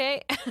 Sure.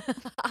 okay,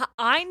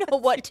 I know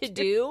what to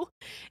do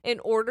in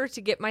order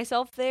to get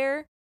myself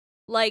there.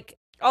 Like,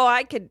 oh,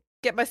 I could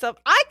get myself.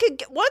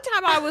 One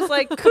time I was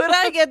like, could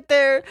I get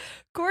there?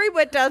 Corey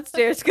went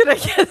downstairs. Could I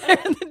get there?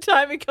 And the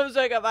time he comes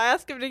back up, I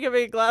ask him to give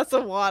me a glass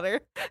of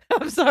water.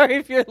 I'm sorry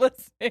if you're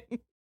listening.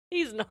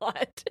 he's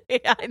not.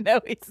 Yeah, I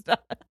know he's not.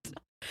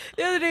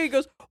 The other day he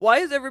goes, why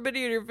is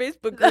everybody in your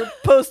Facebook group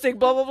posting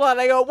blah, blah, blah?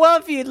 And I go, well,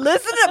 if you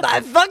listen to my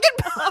fucking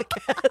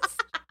podcast,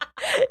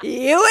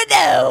 you would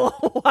know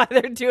why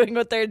they're doing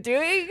what they're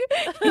doing.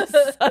 You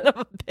son of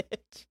a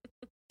bitch.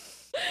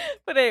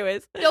 But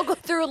anyways. He'll go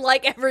through and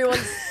like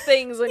everyone's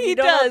things when He you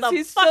don't does. know what the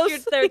He's fuck so,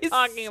 they're he's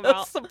talking so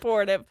about.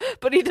 supportive,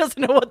 but he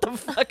doesn't know what the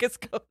fuck is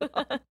going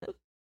on.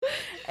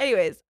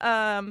 Anyways,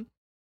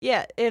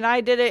 yeah, and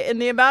I did it in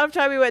the amount of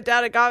time he went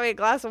down and got me a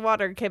glass of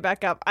water and came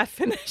back up. I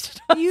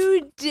finished.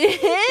 You did?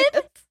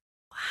 Yes.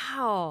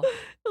 Wow.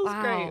 It was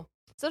Wow. great.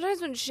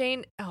 Sometimes when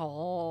Shane,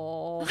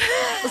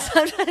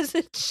 sometimes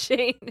when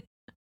Shane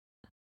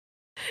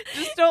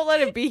Just don't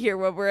let it be here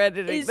when we're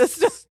editing is this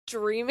stuff.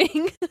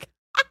 streaming,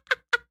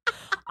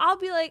 I'll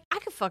be like, I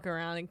could fuck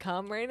around and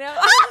come right now.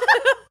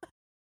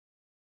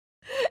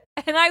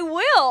 And I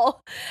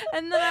will.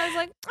 And then I was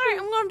like, all right,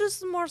 I'm going to do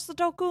some more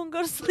Sudoku and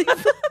go to sleep.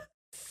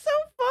 So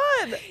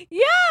fun.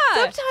 Yeah.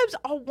 Sometimes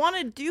I'll want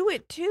to do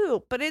it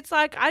too, but it's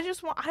like I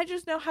just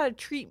know how to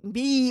treat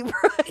me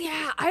right.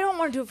 Yeah, I don't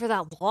want to do it for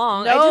that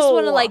long. I just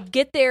want to No. like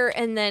get there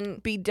and then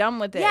Be done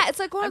with it. yeah, it's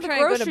like going I'm to the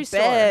trying grocery to go to store.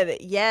 bed.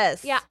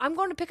 Yes. Yeah, I'm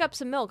going to pick up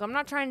some milk. I'm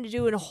not trying to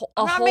do a whole.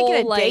 I'm not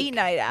making a date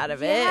night out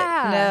of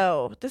Yeah. it.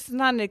 No, this is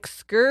not an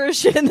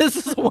excursion. This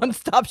is a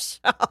one-stop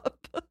shop.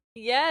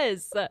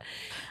 Yes,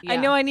 I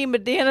know I need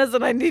bananas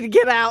and I need to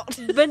get out.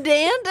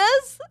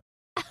 bananas.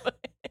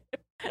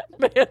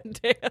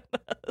 Bandanas.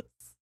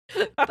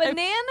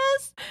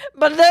 Bananas.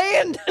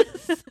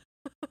 Bananas.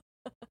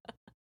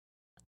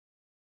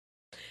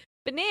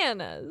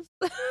 Bananas.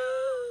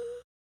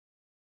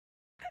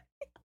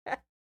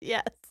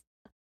 Yes.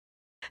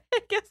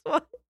 Guess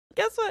what?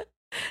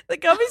 The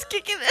gummy's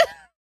kicking in.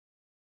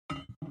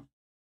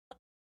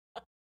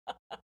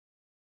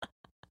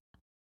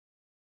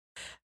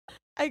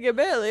 I can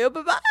barely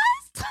open my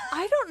eyes.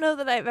 I don't know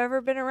that I've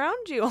ever been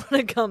around you on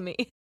a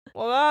gummy.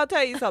 Well, I'll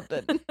tell you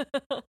something.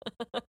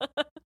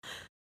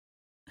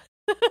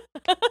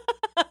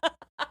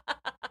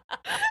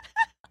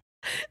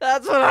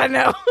 That's what I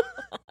know.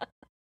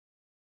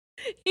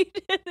 You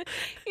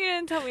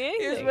didn't tell me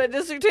anything. Here's my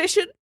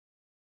dissertation.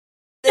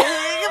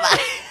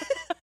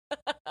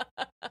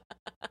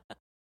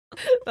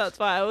 That's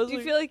why I was. Do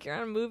you feel like you're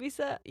on a movie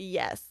set?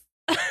 Yes.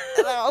 And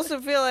I also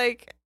feel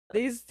like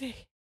these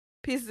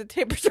pieces of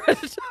tape are trying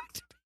to talk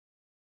to me.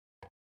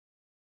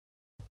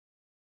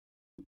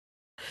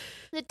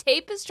 The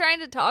tape is trying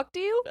to talk to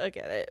you? I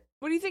get it.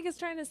 What do you think it's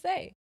trying to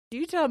say?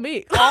 You tell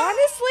me.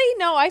 Honestly,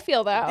 no, I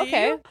feel that. Do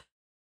Okay. you?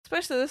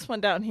 Especially this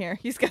one down here.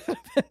 He's got a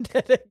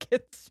vendetta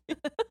against me.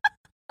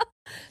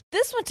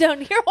 This one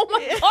down here. Oh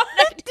my god!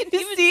 I Did didn't you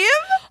even see him?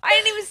 I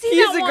didn't even see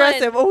He's that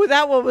aggressive. one. Oh,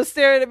 that one was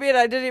staring at me and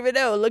I didn't even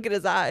know. Look at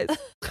his eyes.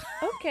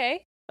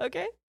 Okay.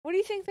 Okay. What do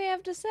you think they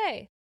have to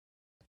say?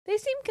 They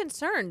seem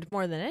concerned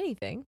more than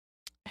anything.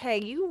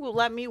 Hey, you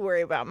let me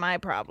worry about my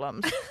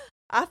problems.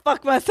 I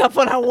fuck myself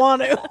when I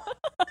want to.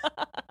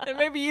 And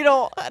maybe you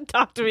don't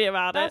talk to me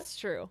about it. That's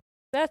true.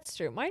 That's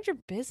true. Mind your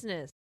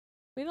business.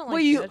 We don't like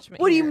What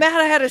judgment. are you here. mad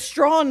I had a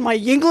straw in my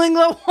Yingling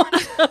that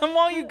one time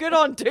while you get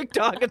on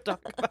TikTok and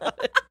talk about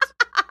it?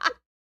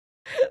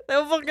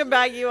 They'll fucking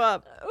back you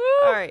up.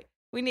 Ooh. All right.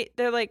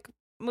 They're like,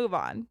 move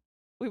on.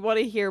 We want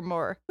to hear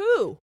more.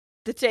 Who?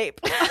 The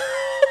tape.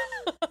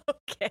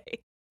 Okay.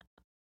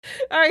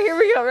 All right, here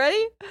we go.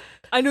 Ready?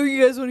 I know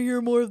you guys want to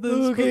hear more of this.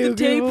 Okay, but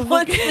the okay, tape well,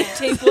 wants okay. the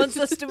tape wants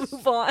us to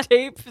move on.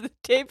 The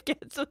tape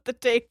gets what the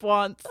tape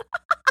wants.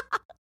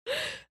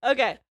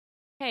 Okay.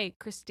 Hey,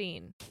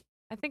 Christine.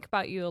 I think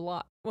about you a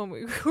lot when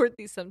we record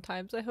these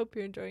sometimes. I hope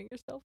you're enjoying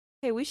yourself.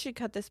 Hey, we should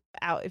cut this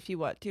out if you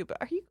want to, but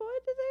are you going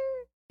to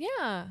there?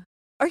 Yeah.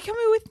 Are you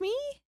coming with me?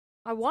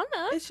 I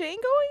wanna. Is Shane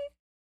going?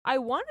 I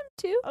want him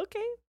to.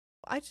 Okay.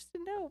 I just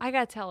didn't know. I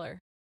gotta tell her.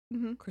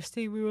 Mhm.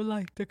 Christine, we would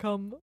like to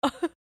come to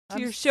I'm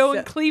your show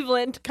in so-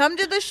 Cleveland. Come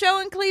to the show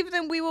in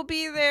Cleveland. We will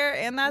be there,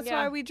 and that's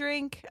Yeah. why we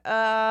drink.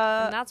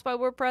 And that's why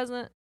we're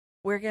present.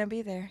 We're gonna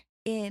be there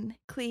in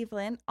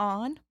Cleveland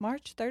on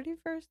March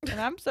 31st, and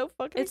I'm so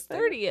fucking It's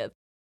excited. 30th.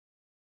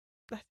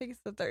 I think it's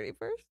the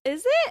 31st.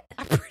 Is it?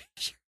 I'm pretty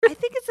sure. I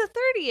think it's the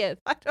 30th.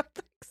 I don't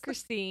think so.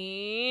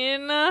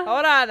 Christine.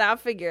 Hold on, I'll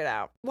figure it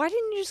out. Why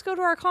didn't you just go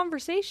to our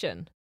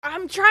conversation?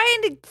 I'm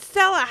trying to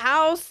sell a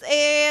house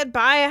and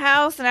buy a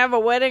house and have a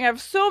wedding. I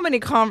have so many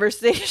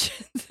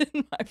conversations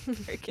in my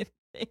freaking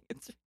thing.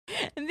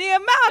 And the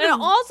amount And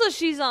of also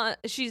she's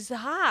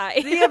high.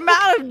 the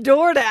amount of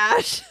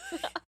DoorDash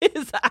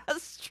is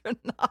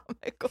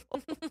astronomical.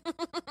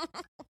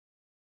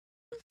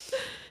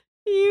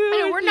 I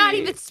know, we're not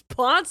even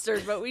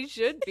sponsored, but we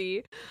should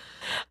be.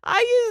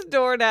 I use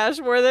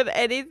DoorDash more than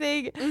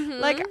anything. Mhm.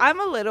 Like, I'm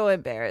a little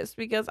embarrassed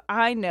because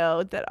I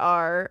know that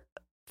our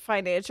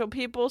financial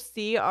people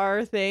see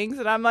our things,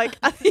 and I'm like,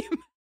 I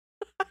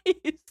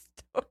use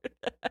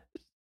DoorDash.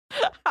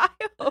 I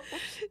hope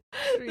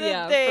that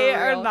Yeah, they for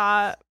are real.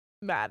 not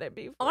mad at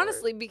me. For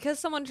Honestly, because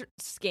someone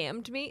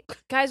scammed me.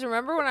 Guys,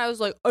 remember when I was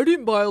like, I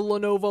didn't buy a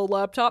Lenovo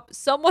laptop?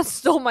 Someone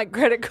stole my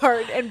credit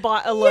card and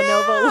bought a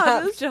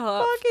Lenovo this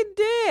laptop fucking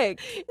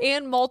dick.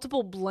 and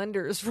multiple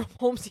blenders from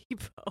Home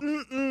Depot.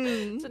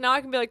 Mm-mm. So now I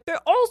can be like, they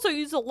also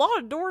use a lot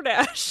of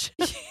DoorDash.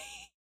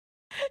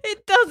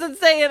 It doesn't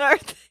say in our.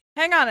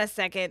 Hang on a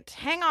second,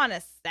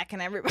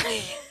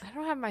 everybody. I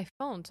don't have my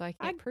phone, so I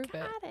I can't prove it.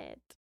 got it.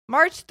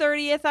 March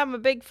 30th, I'm a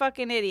big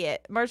fucking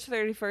idiot. March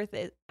 31st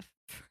is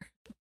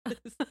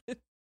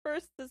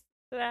first to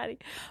Cincinnati.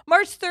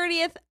 March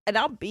 30th, and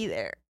I'll be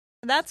there.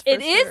 That's for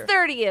It is sure.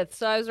 30th,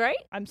 so I was right.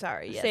 I'm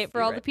sorry. Yes, Say it for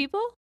you're all right. the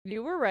people.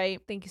 You were right.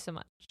 Thank you so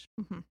much.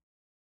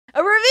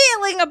 A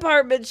revealing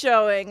apartment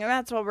showing, and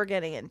that's what we're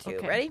getting into.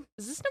 Okay. Ready?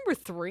 Is this number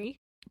 3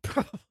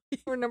 Probably.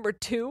 or number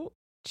 2?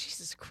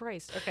 Jesus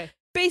Christ. Okay.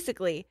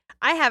 Basically,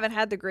 I haven't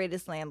had the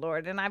greatest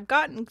landlord, and I've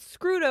gotten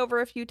screwed over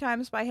a few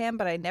times by him,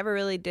 but I never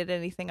really did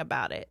anything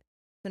about it.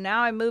 So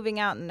now I'm moving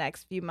out in the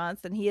next few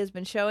months, and he has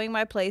been showing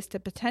my place to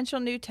potential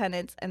new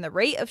tenants, and the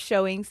rate of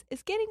showings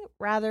is getting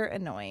rather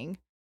annoying.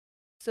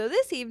 So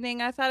this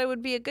evening, I thought it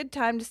would be a good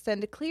time to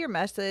send a clear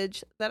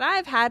message that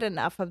I've had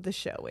enough of the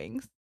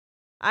showings.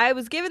 I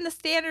was given the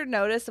standard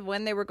notice of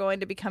when they were going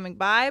to be coming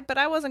by, but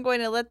I wasn't going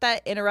to let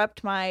that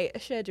interrupt my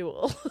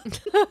schedule.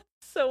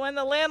 So when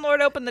the landlord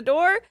opened the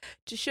door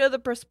to show the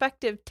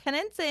prospective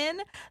tenants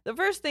in, the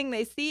first thing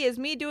they see is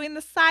me doing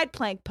the side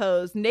plank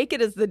pose, naked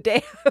as the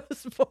day I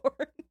was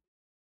born.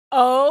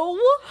 Oh,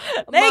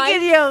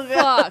 Naked yoga.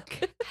 fuck.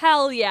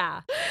 Hell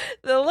yeah.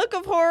 The look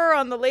of horror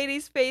on the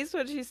lady's face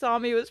when she saw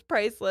me was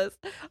priceless.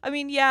 I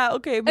mean, yeah,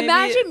 okay. Maybe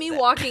Imagine me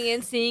walking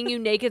in, seeing you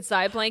naked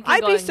side planking.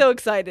 I'd going, be so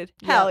excited.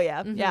 Hell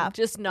yeah. mhm, Yeah.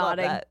 Just Love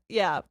nodding. that.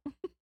 Yeah.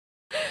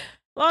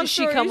 Long Does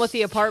she story come with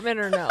the sh- apartment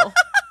or no?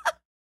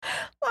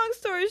 Long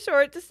story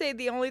short, to say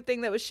the only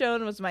thing that was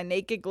shown was my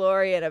naked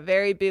glory and a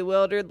very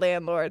bewildered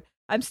landlord.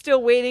 I'm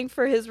still waiting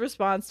for his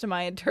response to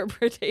my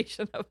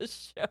interpretation of a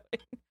showing.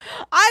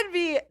 I'd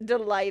be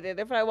delighted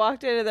if I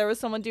walked in and there was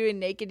someone doing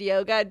naked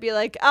yoga. I'd be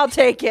like, I'll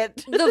take it.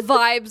 The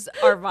vibes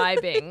are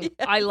vibing.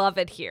 Yeah. I love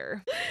it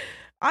here.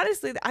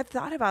 Honestly, I've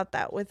thought about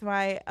that with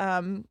my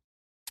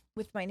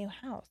new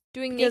house.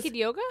 Doing Because- naked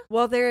yoga?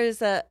 Well,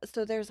 there's a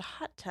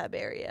hot tub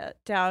area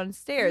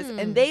downstairs, Hmm.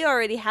 and they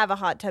already have a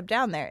hot tub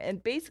down there.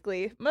 And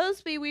basically,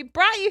 mostly we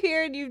brought you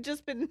here, and you've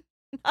just been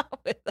not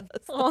with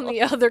us On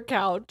the other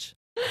couch.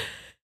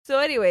 So,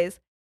 anyways,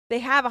 they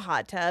have a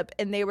hot tub,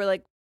 and they were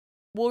like,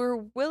 "We're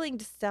willing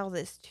to sell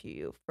this to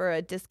you for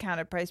a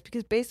discounted price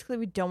because basically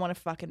we don't want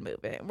to fucking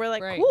move it." We're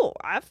like, Right. "Cool,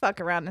 I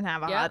fuck around and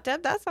have a Yeah. hot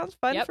tub. That sounds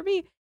fun Yep. for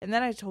me." And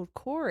then I told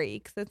Corey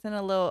because it's in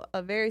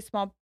a very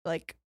small,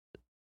 like,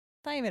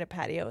 it's not even a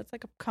patio. It's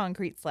like a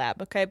concrete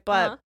slab, okay,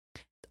 but Uh-huh.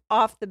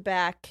 off the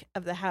back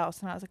of the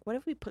house. And I was like, "What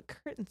if we put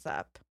curtains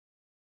up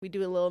We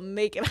do a little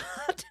naked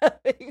hot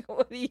tubbing.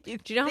 What do you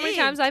think? Do you know how many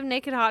times I've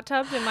naked hot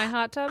tubbed in my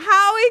hot tub?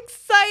 How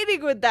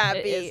exciting would that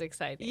be? It is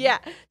exciting. Yeah.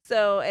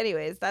 So,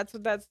 anyways, that's.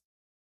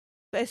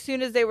 As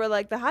soon as they were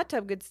like, the hot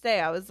tub could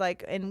stay, I was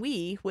like, and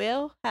we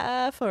will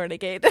have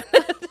fornicate.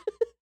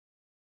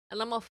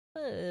 And I'm a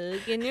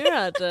fuck in your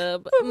hot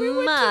tub. When we went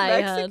to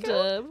my hot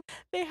Mexico, tub.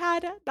 They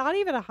had not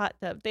even a hot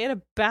tub. They had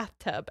a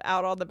bathtub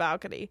out on the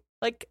balcony.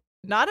 Like,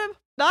 not a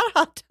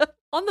hot tub,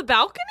 On the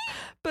balcony?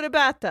 but a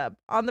bathtub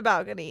on the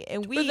balcony.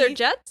 And Were there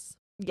jets?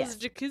 Yes.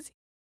 Was it jacuzzi?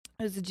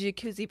 It was a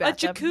jacuzzi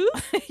bathtub. A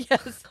jacuzzi?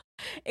 Yes.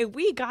 And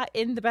we got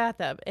in the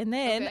bathtub. And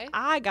then Okay.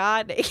 I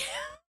got naked.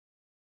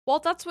 Well,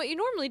 that's what you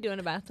normally do in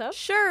a bathtub.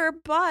 Sure,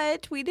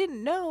 but we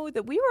didn't know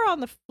that we were on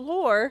the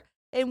floor.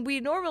 And we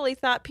normally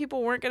thought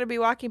people weren't going to be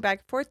walking back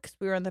and forth because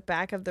we were on the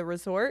back of the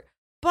resort.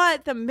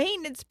 But the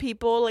maintenance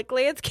people, like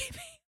landscaping,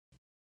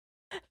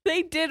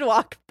 they did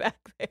walk back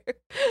there.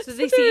 So they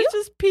there see was you?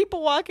 just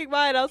people walking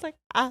by, and I was like,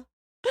 ah.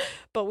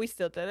 But we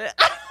still did it.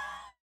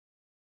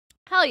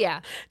 Hell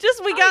yeah.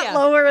 Just we Oh, got yeah.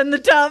 lower in the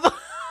tub.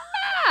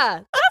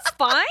 Yeah, that's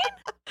fine.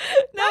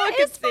 No one That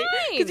could is see.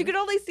 Because you fine. could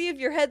only see if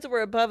your heads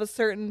were above a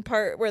certain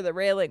part where the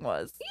railing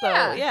was.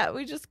 Yeah. So, yeah,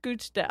 we just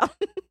scooched down.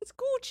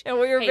 Scooch. And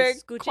we were Hey, very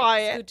scooch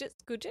quiet. It, scooch it,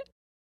 scooch it.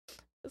 It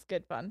was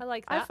good fun. I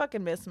like I that.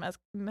 fucking miss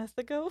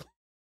Mexico.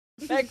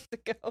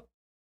 Mexico.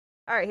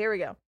 All right, here we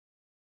go.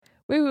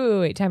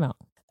 Wait. Time out.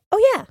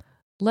 Oh, yeah.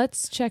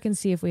 Let's check and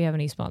see if we have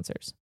any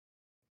sponsors.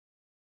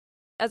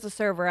 As a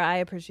server, I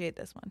appreciate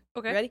this one.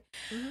 Okay. You ready?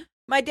 Mhm.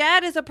 My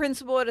dad is a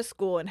principal at a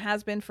school and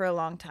has been for a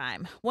long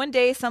time. One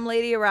day, some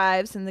lady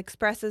arrives and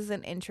expresses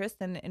an interest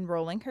in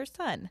enrolling her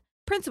son.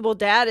 Principal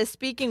dad is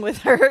speaking with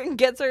her and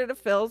gets her to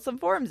fill some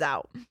forms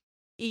out.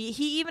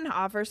 He even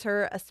offers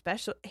her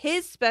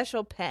his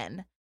special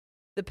pen.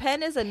 The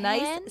pen is a Pen?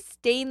 nice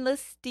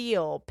stainless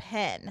steel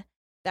pen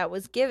that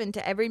was given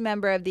to every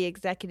member of the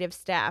executive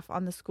staff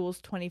on the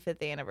school's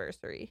 25th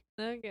anniversary.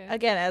 Okay.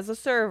 Again, as a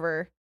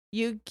server,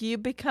 you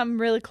become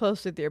really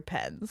close with your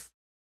pens.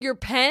 Your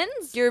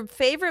pens? Your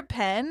favorite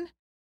pen,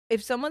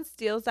 if someone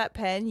steals that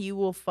pen, you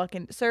will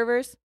fucking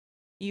servers,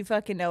 you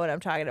fucking know what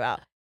I'm talking about.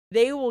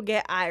 They will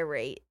get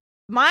irate.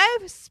 My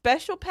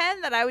special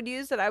pen that I would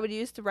use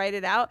to write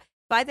it out,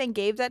 if I then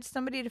gave that to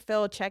somebody to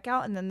fill a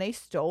checkout and then they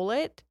stole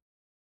it,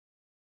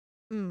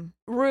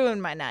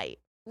 ruined my night.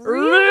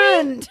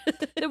 Ruined.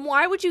 Then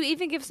why would you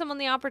even give someone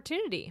the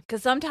opportunity?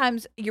 Because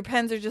sometimes your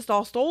pens are just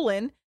all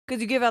stolen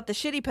because you give out the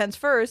shitty pens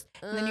first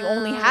and then you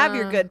only have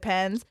your good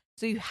pens.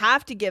 So you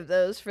have to give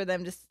those for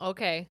them to.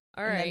 Okay.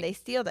 All right. And then they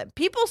steal them.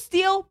 People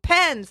steal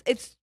pens.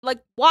 It's like,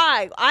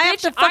 why? I have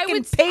Bitch, to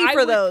fucking pay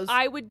for those.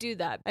 I would do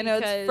that. I know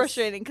it's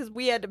frustrating because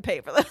we had to pay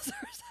for those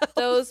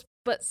ourselves.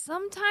 But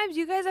sometimes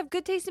you guys have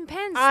good taste in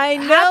pens. I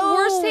Have know.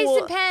 worse taste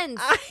in pens.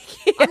 I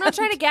I'm not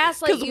trying to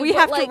gaslight you. because we but,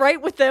 have like, to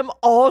write with them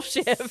all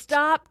shift.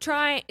 Stop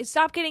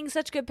getting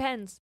such good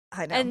pens.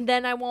 I know. And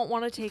then I won't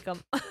want to take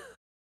them.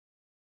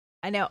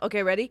 I know.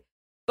 Okay, ready?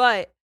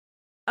 But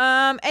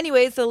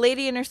anyways, the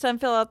lady and her son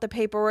fill out the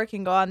paperwork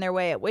and go on their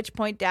way, at which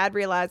point dad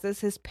realizes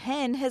his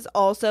pen has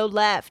also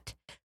left.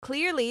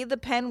 Clearly, the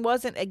pen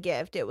wasn't a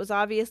gift. It was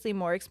obviously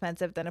more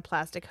expensive than a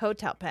plastic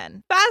hotel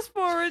pen. Fast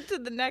forward to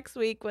the next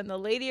week when the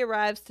lady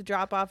arrives to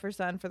drop off her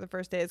son for the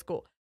first day of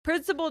school.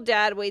 Principal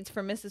dad waits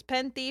for Mrs.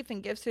 Pen Thief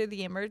and gives her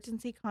the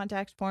emergency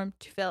contact form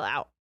to fill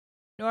out.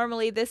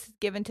 Normally, this is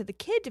given to the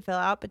kid to fill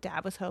out, but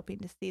dad was hoping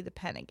to see the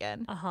pen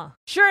again.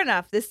 Sure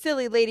enough, this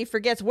silly lady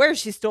forgets where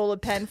she stole a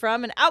pen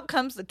from, and out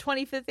comes the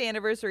 25th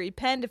anniversary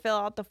pen to fill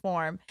out the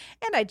form.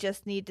 And I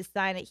just need to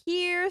sign it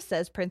here,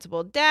 says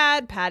Principal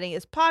Dad, patting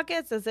his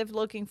pockets as if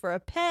looking for a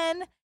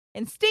pen.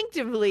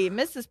 Instinctively,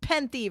 Mrs.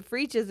 Pen Thief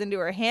reaches into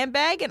her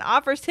handbag and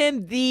offers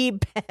him the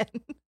pen.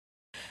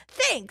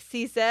 Thanks,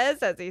 he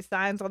says as he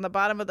signs on the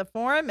bottom of the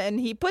form, and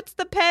he puts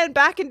the pen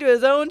back into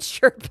his own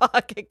shirt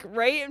pocket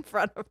right in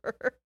front of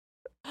her.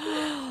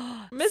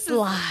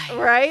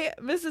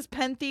 Mrs.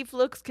 Pen Thief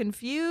looks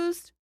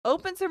confused,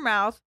 opens her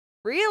mouth,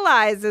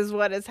 realizes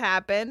what has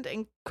happened,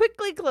 and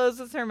quickly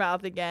closes her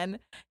mouth again.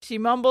 She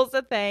mumbles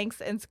a thanks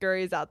and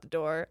scurries out the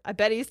door. I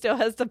bet he still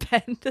has the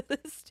pen to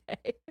this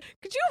day.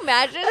 Could you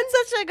imagine?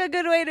 That's such like a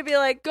good way to be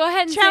like, Go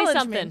ahead and say challenge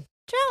something. me.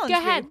 Challenge Go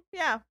ahead. me.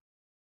 Yeah.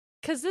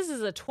 Because this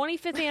is a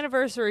 25th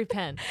anniversary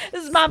pen.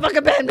 This is my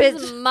fucking pen,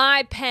 This is bitch.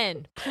 my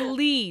pen.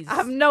 Please.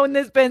 I've known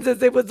this pen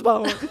since it was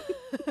born.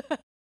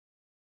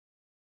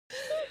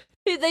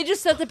 They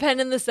just set the pen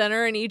in the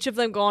center and each of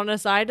them go on a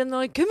side and they're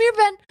like, come here,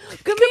 Ben.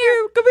 Come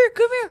here.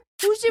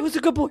 Who's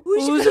a good boy?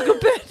 Who's a good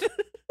pen?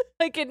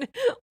 like in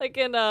what's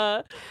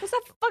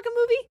that fucking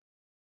movie?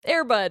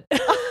 Air Bud. You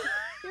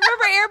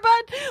remember Air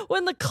Bud?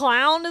 When the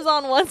clown is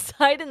on one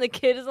side and the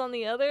kid is on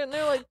the other and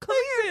they're like, come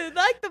here.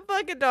 Like the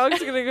fucking dog's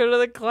gonna go to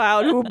the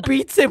clown who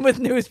beats him with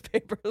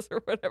newspapers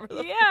or whatever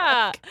the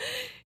Yeah. fuck.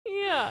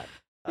 Yeah.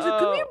 He's like,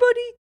 come here,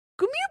 buddy.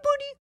 Come here,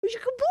 buddy. Who's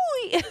your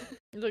good boy?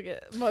 Look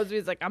at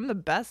Mosby's like, I'm the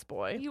best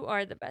boy. You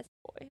are the best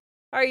boy.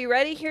 Are you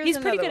ready? Here's He's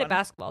pretty another good one. at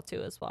basketball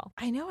too as well.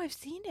 I know, I've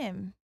seen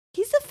him.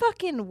 He's a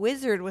fucking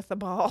wizard with the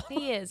ball.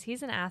 He is.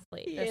 He's an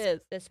athlete. He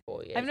is. This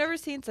boy is. I've never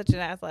seen such an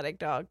athletic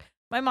dog.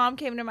 My mom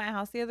came to my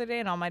house the other day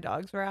and all my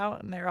dogs were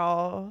out and they're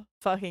all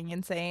fucking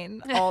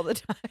insane all the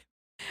time.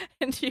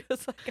 And she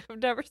was like, I've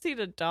never seen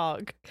a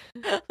dog.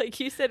 Like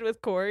you said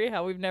with Corey,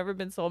 how we've never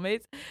been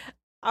soulmates.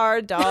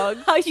 Our dog,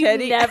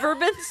 Teddy, never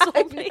been soulmates?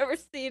 I've never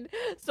seen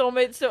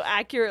soulmates so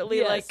accurately.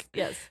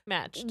 Yes,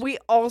 matched. We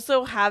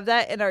also have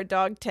that in our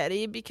dog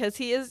Teddy because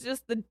he is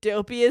just the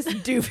dopiest,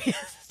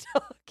 doofiest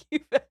dog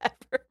you've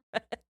ever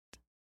met.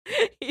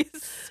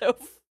 He's so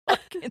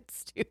fucking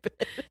stupid.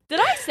 Did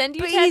I send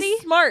you But Teddy?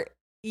 he's smart.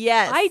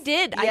 Yes, I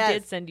did. Yes. I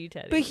did send you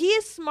Teddy. But he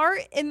is smart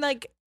in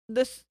like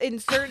this in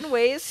certain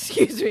ways.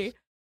 Excuse me.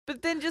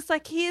 But then just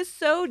like he is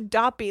so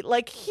doppy.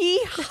 Like he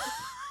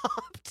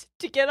hopped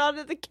to get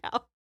onto the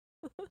couch.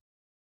 And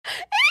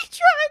he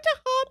tried to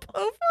hop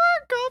over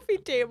our coffee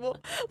table.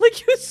 Like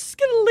he was just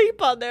gonna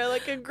leap on there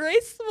like a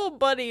graceful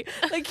bunny.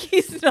 Like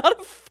he's not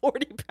a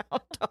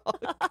 40-pound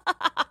dog.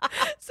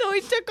 So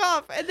he took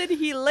off and then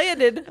he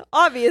landed,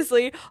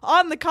 obviously,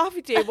 on the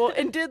coffee table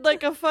and did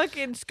like a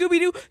fucking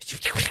Scooby-Doo.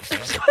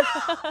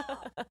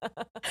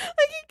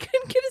 Like he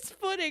couldn't get his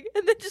footing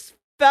and then just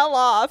fell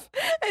off.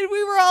 And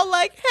we were all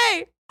like,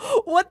 hey,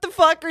 what the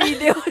fuck are you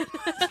doing?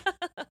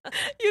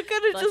 You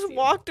could have just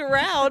walked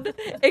around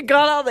and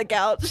got on the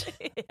couch.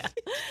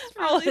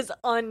 That was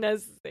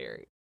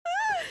unnecessary.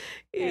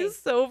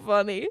 He's so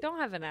funny. Don't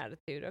have an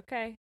attitude,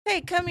 okay?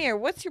 Hey, come here.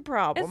 What's your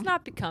problem? It's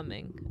not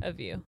becoming of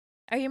you.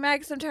 Are you mad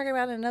because I'm talking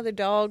about another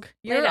dog?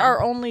 Lay You're down.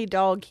 our only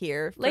dog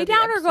here. Lay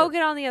down or go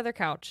get on the other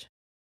couch.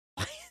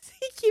 Why is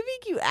he giving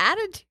you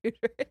attitude?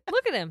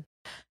 Look at him.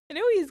 I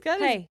know he's got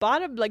his Hey.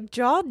 bottom like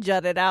jaw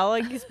jutted out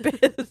like he's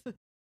pissed.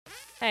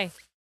 Hey,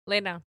 lay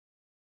down.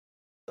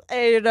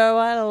 Hey, you know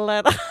what? I'll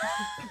let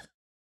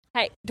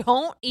Hey,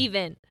 don't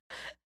even.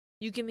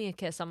 You give me a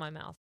kiss on my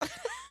mouth.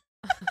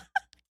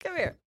 Come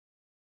here.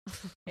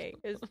 Hey,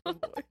 here's the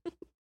boy.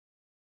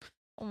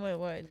 Oh my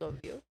word, I love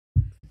you.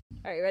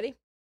 All right, ready?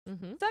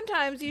 Mm-hmm.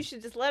 Sometimes you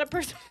should just let a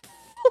person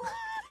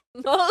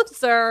No,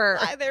 sir.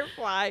 fly their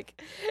flag.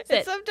 And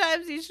Sit.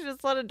 sometimes you should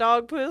just let a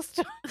dog put a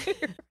stone in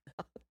your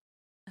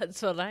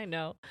That's what I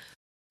know.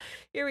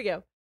 Here we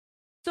go.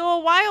 So a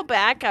while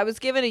back, I was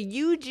given a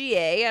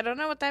UGA. I don't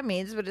know what that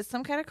means, but it's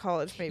some kind of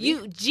college, maybe.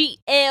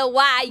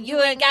 UGLY.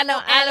 You ain't got no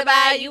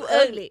alibi. You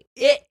ugly.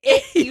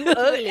 You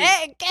ugly.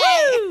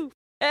 Woo!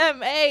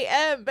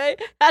 M-A-M,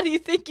 baby. How do you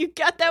think you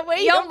got that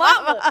way? Your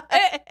mama.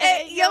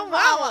 Your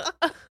mama.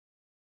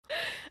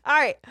 All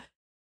right.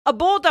 A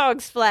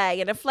Bulldogs flag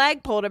and a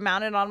flagpole to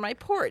mount it on my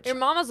porch. Your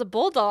mama's a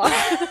bulldog.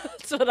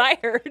 That's what I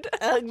heard.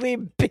 Ugly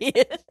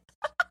bitch.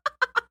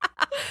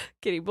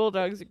 Kitty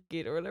Bulldogs are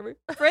cute or whatever.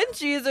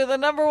 Frenchies are the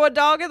 #1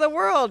 dog in the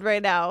world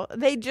right now.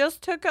 They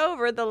just took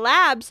over. The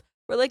Labs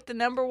were like the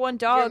 #1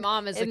 dog. Your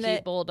mom is a in cute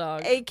the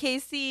bulldog.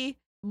 AKC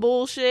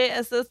Bullshit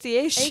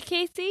Association.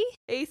 AKC?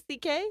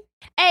 ACK?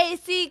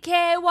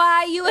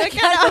 ACKY. You ain't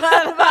You got no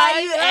alibi.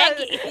 You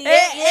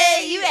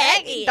aggy. You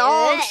aggy.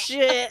 Dog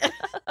shit.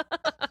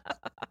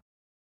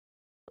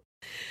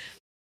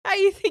 How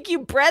you think you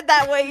bred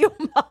that way, you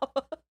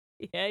mama?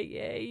 Yeah,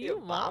 you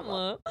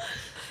mama.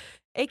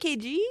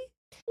 AKG?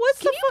 What's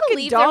Can the you fucking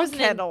believe there dog was an-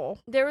 kennel?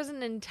 There was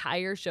an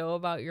entire show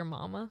about your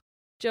mama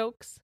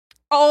jokes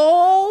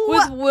Oh!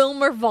 with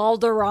Wilmer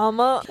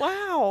Valderrama,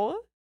 Wow.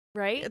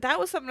 right? That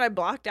was something I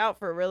blocked out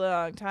for a really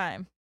long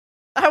time.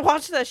 I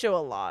watched that show a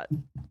lot.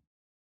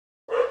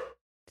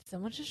 Did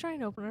someone just try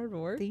and open our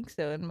door? I think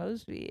so, and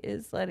Mosby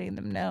is letting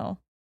them know.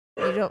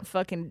 You don't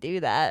fucking do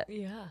that.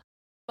 Yeah.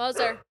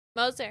 Moser,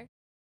 Mosby!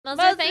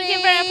 thank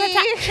you for your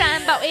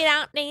protection, but we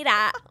don't need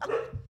that.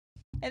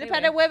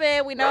 Independent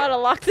women, we know how to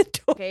lock the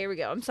door. Okay, here we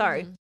go. I'm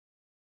sorry. Mhm.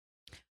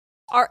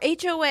 Our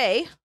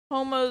HOA,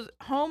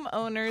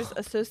 Homeowners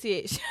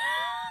Association.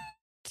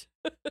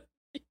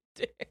 You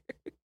dare.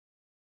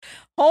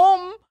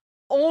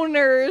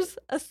 Homeowners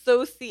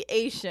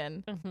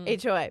Association,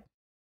 HOA.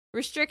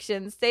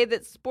 Restrictions say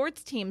that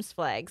sports teams'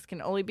 flags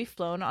can only be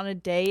flown on a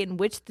day in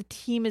which the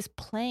team is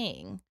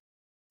playing.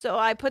 So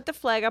I put the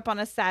flag up on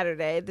a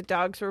Saturday. The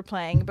dogs were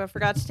playing, but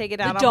forgot to take it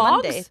down on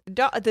dogs?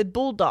 Monday. The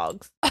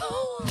Bulldogs.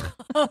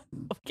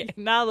 Okay,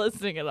 not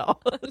listening at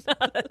all.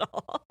 Not at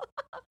all.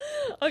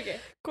 Okay.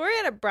 Corey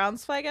had a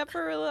Browns flag up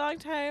for a really long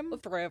time.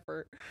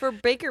 Forever. For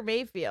Baker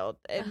Mayfield.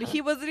 And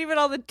he wasn't even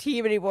on the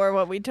team anymore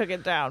when we took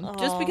it down.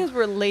 Just because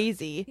we're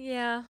lazy.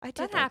 Yeah,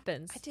 that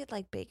happens. I did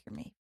like Baker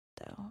Mayfield,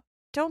 though.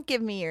 Don't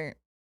give me your...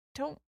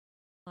 Don't...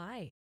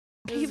 Why?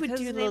 He would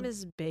do his little, name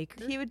is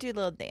Baker. He would do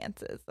little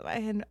dances.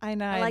 And I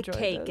like enjoyed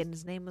cake, those. and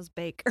his name was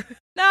Baker.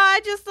 No, I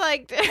just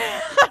liked...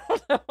 I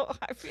don't know.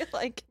 I feel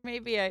like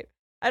maybe I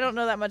don't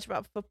know that much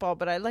about football,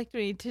 but I liked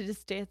when he did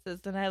his dances,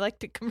 and I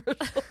liked the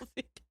commercials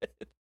he did.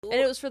 And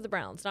it was for the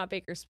Browns, not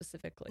Baker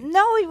specifically.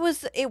 No,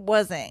 it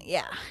wasn't.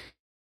 Yeah.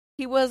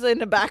 He was in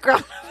the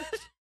background of it.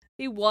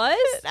 He was?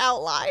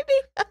 Outlining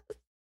us.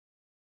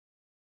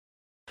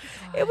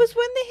 It was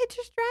when they had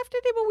just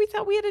drafted him and we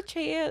thought we had a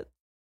chance.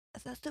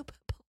 Is that still purple?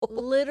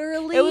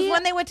 Literally. It was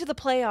when they went to the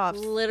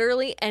playoffs.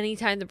 Literally,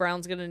 anytime the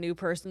Browns get a new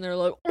person, they're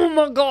like, "Oh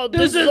my god,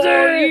 this is is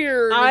our it.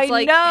 year." And I it's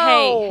like,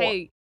 know.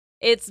 Hey,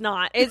 it's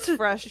not. It's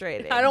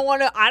frustrating. I don't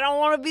want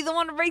to be the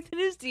one to break the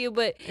news to you,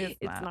 but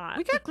it's not. not.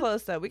 We got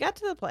close though. We got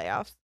to the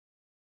playoffs.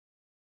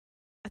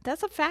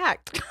 That's a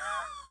fact.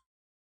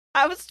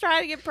 I was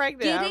trying to get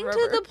pregnant. Getting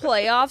to the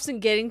playoffs and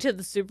getting to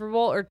the Super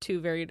Bowl are two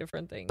very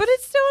different things. But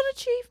it's still an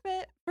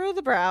achievement for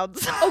the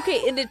Browns.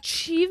 Okay, an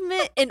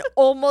achievement and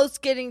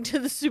almost getting to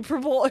the Super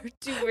Bowl are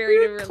two very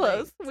different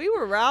close. things. We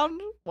were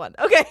round one.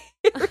 Okay.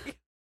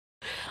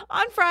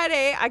 On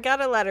Friday, I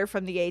got a letter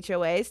from the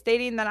HOA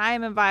stating that I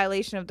am in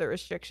violation of the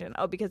restriction.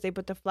 Oh, because they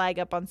put the flag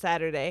up on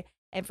Saturday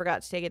and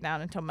forgot to take it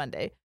down until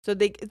Monday. So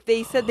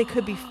they said they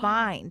could be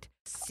fined.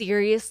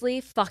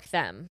 Seriously? Fuck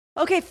them.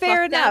 Okay,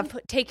 fair Fuck them. enough.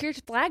 Take your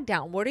flag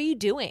down. What are you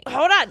doing?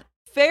 Hold on.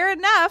 Fair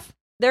enough.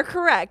 They're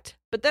correct.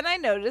 But then I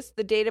noticed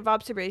the date of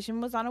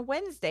observation was on a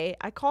Wednesday.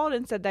 I called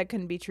and said that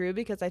couldn't be true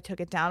because I took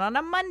it down on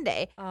a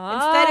Monday.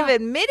 Instead of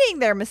admitting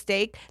their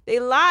mistake, they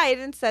lied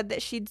and said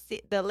that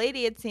the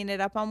lady had seen it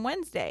up on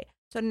Wednesday.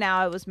 So now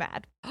I was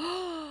mad.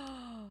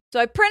 So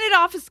I printed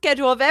off a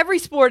schedule of every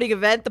sporting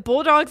event the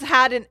Bulldogs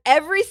had in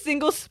every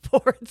single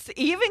sports,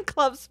 even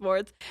club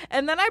sports,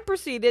 and then I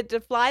proceeded to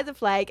fly the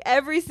flag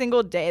every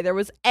single day there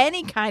was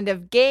any kind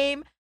of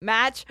game,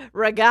 match,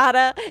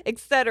 regatta,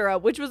 etc.,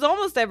 which was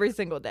almost every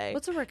single day.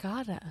 What's a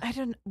regatta?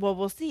 Well,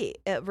 we'll see.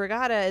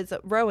 Regatta is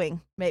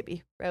rowing,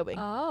 maybe. Rowing.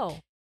 Oh.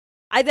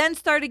 I then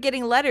started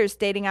getting letters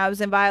stating I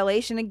was in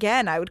violation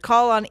again. I would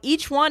call on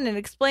each one and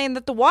explain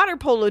that the water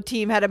polo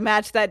team had a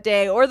match that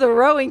day or the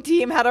rowing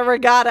team had a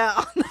regatta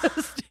on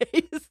those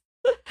days.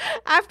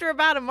 After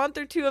about a month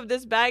or two of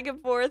this back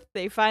and forth,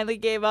 they finally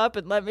gave up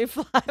and let me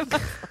fly my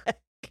flag.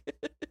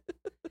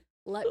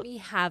 Let me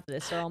have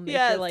this or I'll make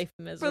Yes, your life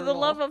miserable. For the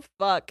love of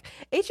fuck.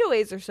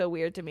 HOAs are so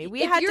weird to me.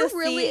 We If had you're to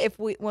really-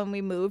 see when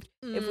we moved,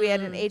 if we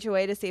had an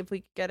HOA to see if we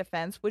could get a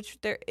fence, which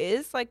there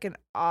is like an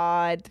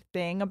odd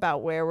thing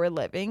about where we're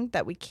living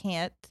that we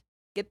can't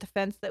get the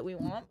fence that we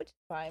want, which is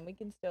fine. We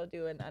can still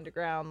do an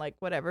underground, like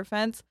whatever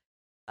fence.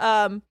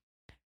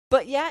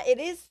 But yeah, it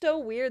is so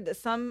weird that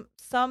some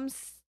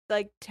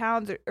like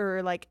towns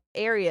or like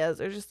areas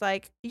are just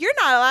like, you're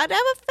not allowed to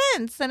have a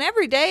fence, and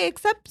every day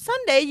except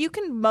Sunday you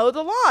can mow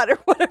the lawn or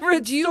whatever.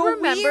 It's Do you so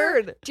remember?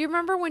 weird. Do you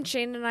remember when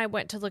Shane and I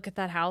went to look at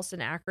that house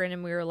in Akron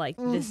and we were like,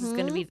 "This is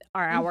going to be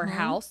our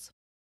house"?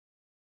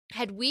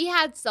 Had we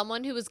had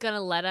someone who was going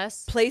to let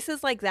us,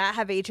 Places like that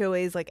have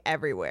HOAs like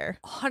everywhere.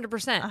 100%.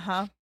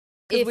 Because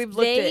If we've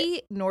looked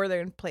at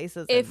northern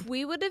places. If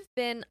we would have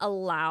been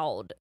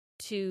allowed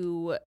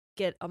to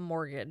get a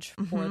mortgage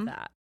for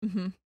that.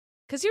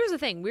 Because here's the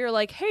thing. We were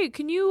like, hey,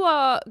 can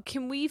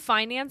we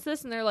finance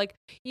this? And they're like,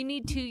 you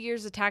need 2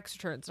 years of tax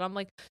returns. And I'm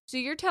like, so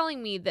you're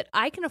telling me that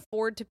I can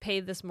afford to pay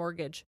this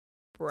mortgage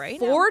right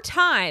 4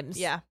 times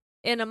Yeah.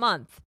 in a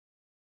month.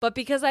 But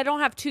because I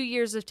don't have 2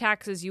 years of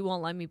taxes, you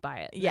won't let me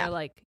buy it. And Yeah. they're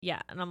like,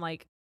 yeah. And I'm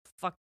like,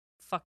 fuck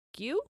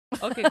you?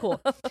 Okay, cool.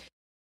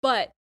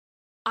 But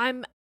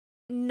I'm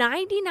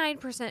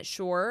 99%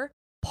 sure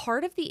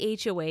part of the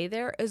HOA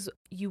there is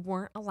you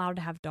weren't allowed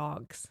to have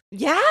dogs.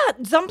 Yeah,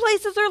 some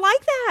places are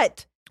like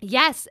that.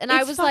 Yes, and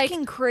It's I was like,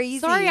 fucking crazy.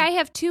 sorry, I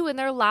have 2 and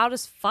they're loud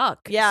as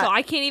fuck. Yeah. So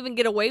I can't even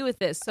get away with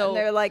this. So and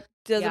they're like,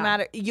 doesn't yeah.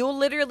 matter. You'll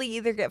literally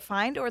either get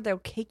fined or they'll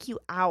kick you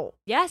out.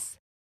 yes.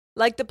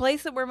 Like the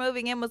place that we're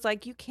moving in was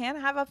like, you can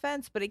have a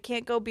fence, but it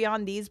can't go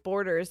beyond these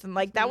borders. And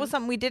like that was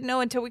something we didn't know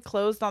until we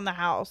closed on the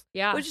house.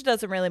 Yeah. Which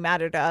doesn't really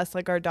matter to us.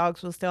 Like our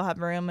dogs will still have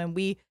room and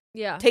we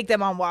Yeah. take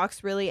them on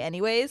walks really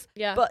anyways.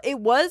 Yeah. But it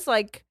was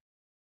like,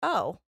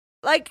 oh,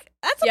 like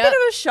that's a Yep. bit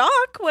of a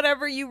shock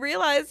whenever you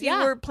realize you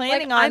Yeah. were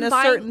planning Like, on I'm a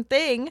buying- certain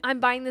thing. I'm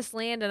buying this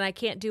land and I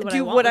can't do what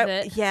I want with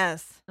it.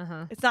 Yes.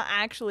 Uh-huh. It's not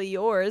actually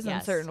yours in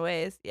Yes. certain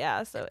ways.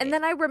 Yeah. So And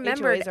then I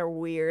remembered HOAs are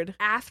weird.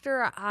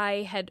 after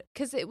I had,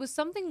 because it was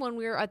something when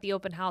we were at the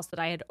open house that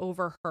I had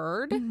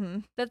overheard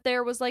that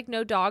there was like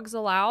no dogs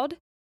allowed.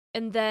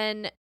 And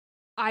then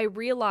I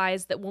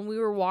realized that when we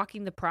were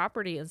walking the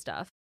property and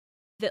stuff,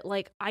 that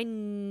like I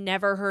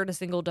never heard a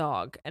single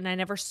dog and I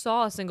never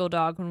saw a single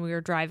dog when we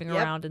were driving Yep.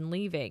 around and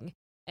leaving.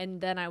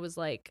 And then I was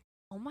like,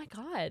 oh my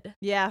God,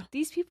 Yeah.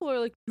 these people are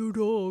like, no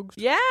dogs.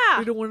 Yeah.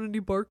 We don't want any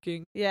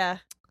barking. Yeah.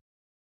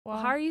 Well,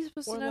 how are you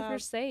supposed to what know if you're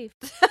about- safe?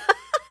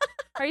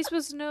 How are you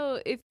supposed to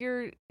know if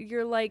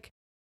you're like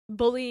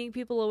bullying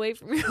people away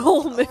from your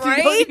home if you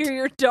Right? don't hear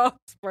your dogs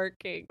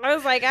barking? I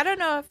was like, I don't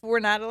know if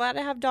we're not allowed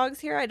to have dogs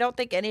here. I don't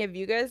think any of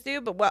you guys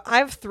do, but well, I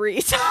have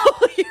 3, so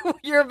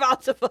you're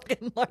about to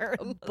fucking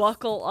learn.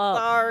 Buckle up.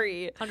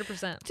 Sorry.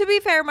 100%. To be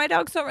fair, my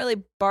dogs don't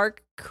really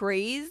bark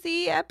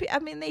crazy. I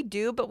mean, they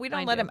do, but we don't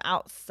Mine let do. them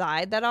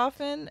outside that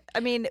often. I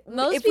mean,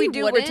 Most if we people do,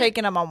 we're wouldn't.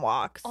 taking them on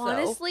walks. so.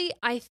 Honestly,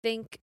 I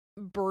think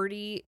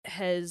Birdie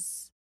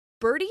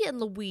and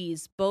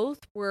Louise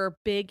both were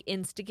big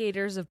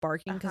instigators of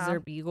barking because they're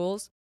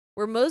beagles.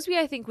 Where Mosby,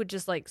 I think, would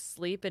just like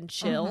sleep and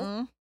chill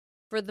Mhm.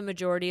 for the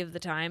majority of the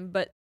time.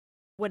 But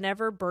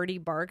whenever Birdie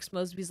barks,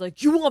 Mosby's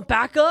like, "You want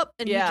backup?"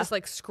 And he Yeah. just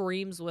like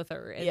screams with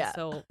her. And Yeah.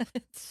 so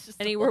It's just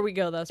anywhere we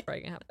go, that's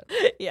probably gonna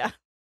happen. Yeah.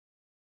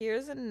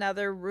 Here's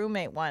another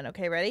roommate one.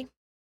 Okay, ready?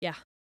 Yeah.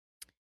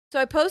 So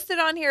I posted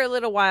on here a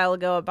little while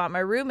ago about my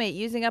roommate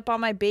using up all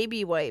my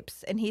baby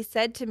wipes, and he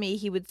said to me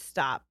he would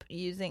stop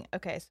using.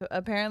 Okay, so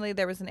apparently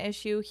there was an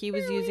issue. He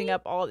was using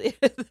up all the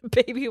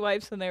baby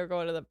wipes when they were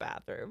going to the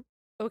bathroom.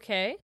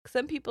 Okay.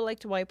 Some people like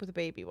to wipe with a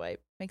baby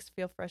wipe. Makes it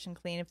feel fresh and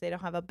clean if they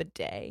don't have a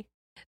bidet.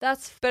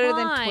 That's Better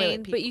fine, than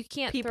toilet but you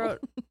can't people. throw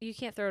it. You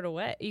can't throw it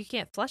away. You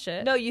can't flush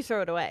it. No, you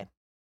throw it away.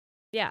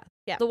 Yeah.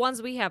 Yeah. The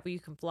ones we have, you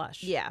can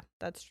flush. Yeah,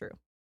 that's true.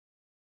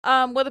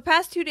 Well, the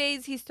past 2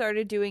 days, he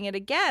started doing it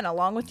again,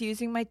 along with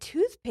using my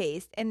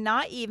toothpaste and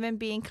not even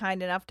being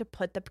kind enough to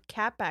put the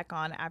cap back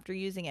on after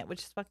using it,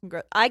 which is fucking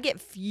gross. I get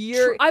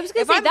furious. I was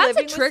gonna If say I'm that's a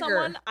living with trigger.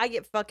 someone, I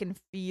get fucking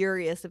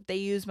furious if they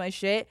use my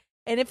shit.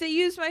 And if they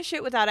use my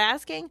shit without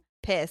asking,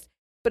 pissed.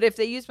 But if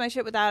they use my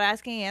shit without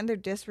asking and they're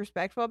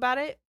disrespectful about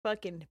it,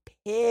 fucking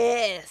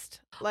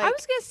pissed. Like, I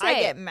was gonna say,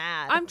 I get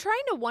mad. I'm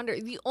trying to wonder.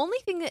 The only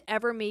thing that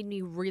ever made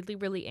me really,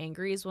 really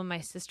angry is when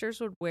my sisters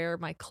would wear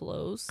my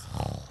clothes,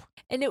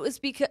 and it was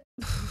because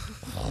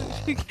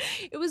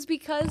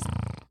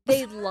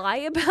they'd lie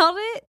about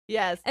it,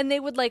 yes. and they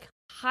would like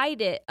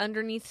hide it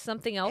underneath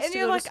something else. And to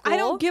you're go like, to school. I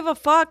don't give a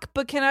fuck,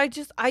 but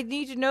I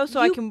need to know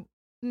so I You- can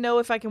know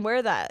if I can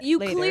wear that. You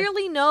later.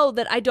 clearly know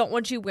that I don't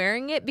want you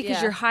wearing it because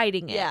Yeah. you're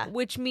hiding it. Yeah.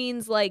 Which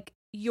means like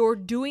you're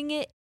doing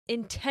it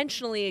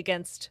intentionally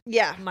against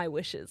Yeah. my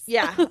wishes.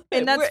 Yeah.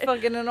 And that's We're-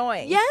 fucking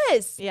annoying.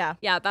 Yes. Yeah.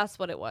 Yeah, that's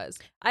what it was.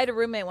 I had a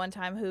roommate one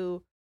time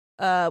who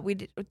we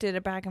did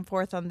a back and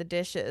forth on the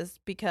dishes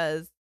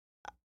because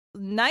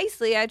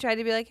nicely I tried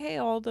to be like, hey,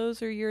 all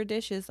those are your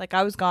dishes. Like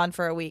I was gone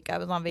for a week. I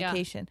was on Yeah.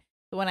 vacation.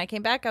 So when I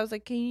came back, I was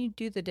like, can you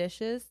do the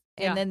dishes?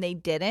 And Yeah. then they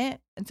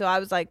didn't. And so I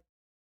was like,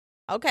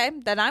 okay,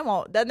 then I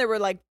won't. Then there were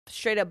like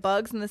straight up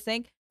bugs in the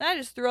sink. And I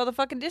just threw all the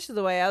fucking dishes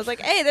away. I was like,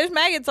 hey, there's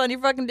maggots on your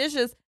fucking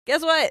dishes.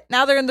 Guess what?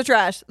 Now they're in the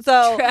trash.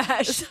 So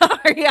Trash.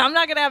 sorry, I'm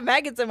not gonna have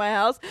maggots in my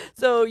house.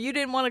 So you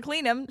didn't want to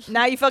clean them.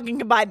 Now you fucking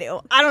can buy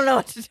new. I don't know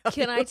what to tell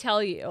you. Can I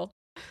tell you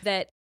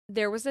that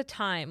there was a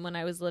time when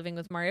I was living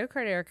with Mario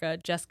Kart Erica,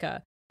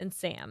 Jessica, and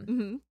Sam,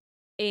 Mm-hmm.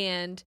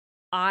 and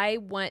I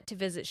went to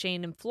visit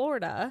Shane in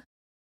Florida,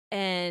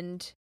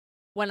 and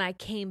when I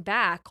came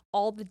back,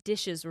 all the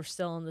dishes were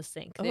still in the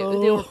sink. They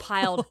were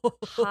piled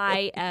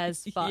high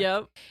as fuck.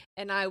 Yep.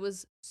 And I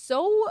was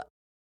so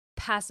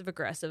passive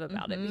aggressive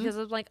about it Mhm. because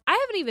I was like, I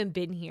haven't even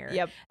been here.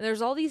 Yep. And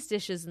there's all these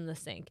dishes in the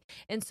sink.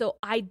 And so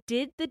I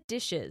did the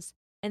dishes,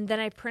 and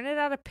then I printed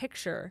out a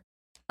picture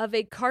of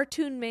a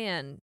cartoon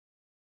man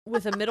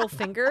with a middle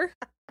finger,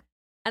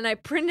 and I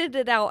printed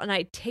it out and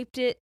I taped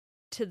it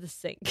to the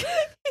sink.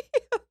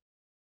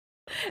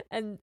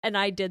 and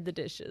I did the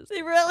dishes.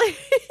 They really?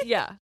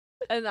 Yeah.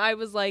 And I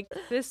was like,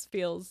 this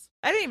feels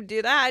I didn't even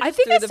do that. I I just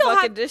think threw I the still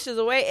fucking have- dishes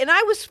away. And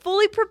I was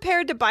fully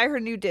prepared to buy her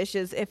new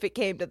dishes if it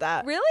came to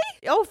that. really.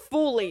 Oh,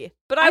 fully.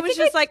 But I I was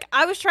think just like,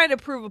 I was trying to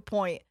prove a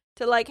point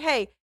to like,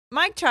 hey,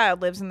 my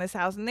child lives in this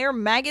house and there are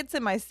maggots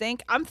in my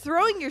sink. I'm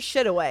throwing your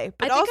shit away.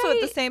 But I think also at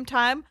I- the same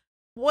time,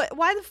 why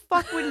the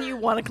fuck wouldn't you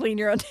want to clean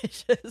your own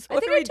dishes? I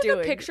What think are I we took doing?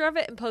 a picture of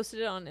it and posted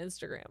it on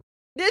Instagram.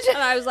 Did you?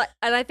 And I was like,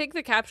 and I think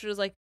the caption was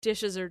like,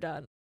 dishes are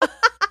done.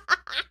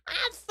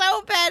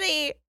 So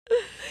petty.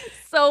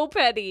 So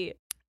petty.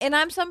 And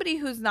I'm somebody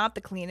who's not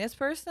the cleanest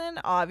person,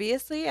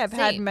 obviously. I've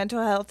had Same.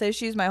 mental health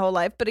issues my whole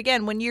life. But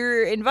again, when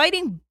you're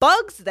inviting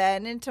bugs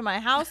then into my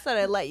house that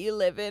I let you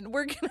live in,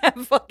 we're going to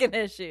have fucking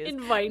issues.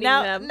 Inviting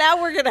Now, them.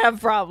 now we're going to have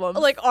problems.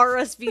 Like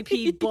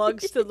RSVP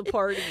bugs to the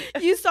party.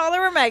 You saw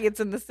there were maggots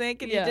in the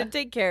sink and Yeah. you didn't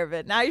take care of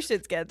it. Now your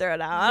shit's getting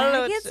thrown out. I don't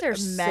know. Maggots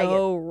are maggot.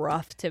 so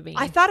rough to me.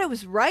 I thought it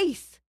was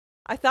rice.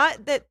 I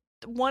thought that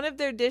one of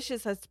their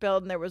dishes had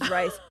spilled and there was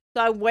rice.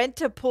 So I went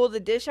to pull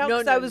the dish out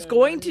because I was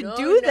going to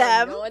do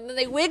them. and then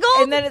they wiggled.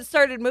 And then it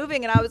started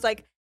moving, and I was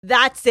like,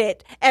 that's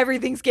it.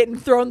 Everything's getting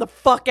thrown the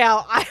fuck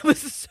out. I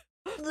was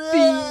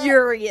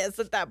furious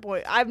at that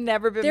point. I've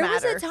never been there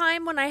madder. was a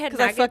time when I had because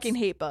I maggots fucking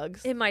hate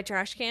bugs. in my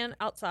trash can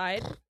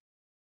outside.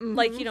 Mhm.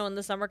 Like, you know, in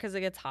the summer because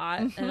it gets hot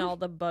Mhm. and all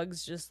the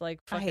bugs just like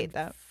I fucking hate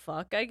that.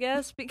 fuck, I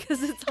guess,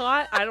 because it's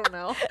hot. I don't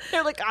know.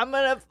 They're like, I'm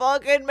gonna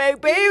fucking make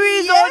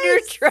babies on your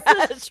Yes.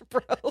 trash,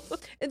 bro.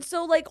 And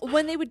so, like,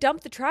 when they would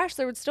dump the trash,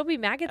 there would still be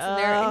maggots in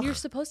there, and Ugh. you're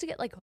supposed to get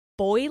like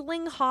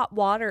boiling hot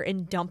water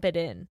and dump it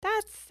in.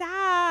 That's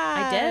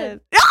sad.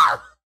 did.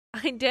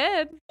 I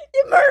did.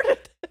 You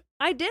murdered.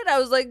 I did. I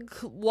was like,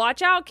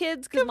 watch out,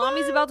 kids, because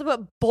mommy's about to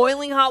put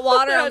boiling hot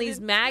water on these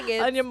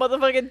maggots. On your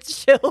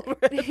motherfucking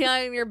children. Yeah,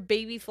 and your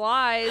baby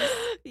flies.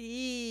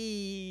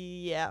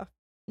 Yeah. Sorry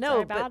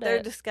No, about but they're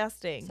it.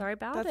 disgusting. Sorry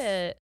about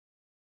That's- it.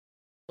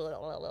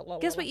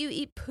 Guess what? You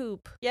eat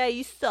poop, Yeah,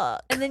 you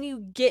suck. and then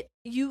you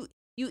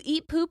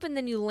eat poop, and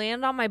then you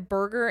land on my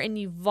burger, and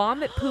you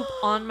vomit poop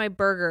on my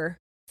burger.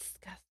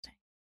 Disgusting.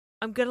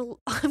 I'm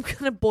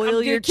gonna boil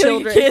I'm your gonna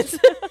kill your children. kids.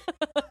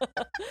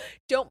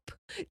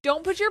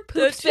 Don't put your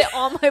poop spit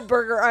on my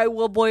burger. I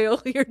will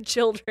boil your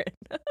children.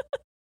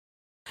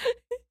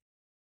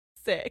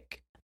 Sick.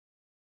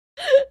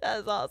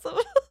 That's awesome.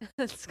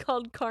 It's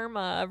called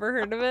karma. Ever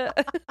heard of it?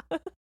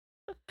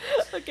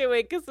 Okay,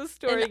 wait, because the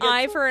story An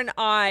eye for an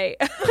eye.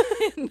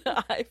 an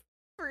eye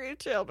for your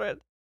children.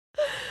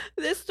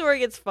 This story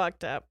gets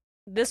fucked up.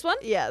 This one?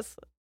 Yes.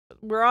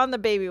 We're on the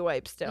baby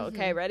wipe still.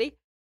 Okay, ready?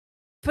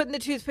 Putting the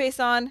toothpaste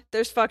on.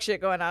 There's fuck shit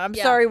going on. I'm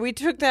sorry. We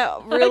took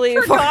that really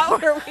far.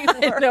 Where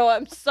we were. No,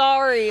 I'm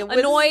sorry.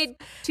 Annoyed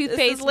This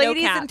toothpaste. is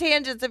Ladies and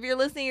Tangents. If you're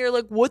listening, you're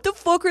like, what the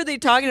fuck are they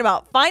talking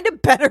about? Find a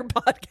better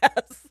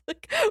podcast.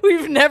 Like,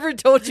 we've never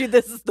told you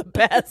this is the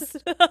best.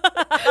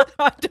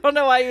 I don't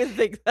know why you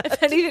think that.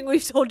 If anything,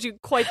 we've told you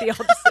quite the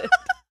opposite.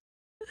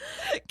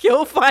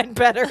 Go find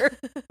better.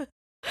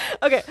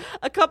 Okay,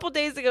 a couple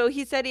days ago,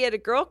 he said he had a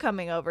girl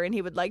coming over and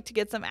he would like to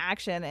get some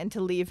action and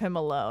to leave him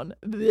alone.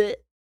 Blech.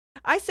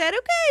 I said,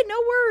 okay, no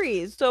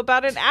worries. So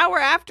about an hour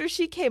after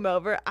she came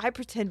over, I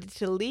pretended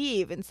to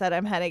leave and said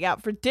I'm heading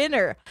out for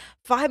dinner.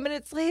 5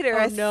 minutes later,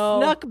 I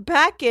snuck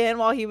back in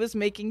while he was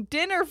making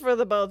dinner for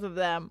the both of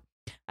them.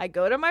 I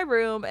go to my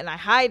room and I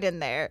hide in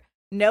there,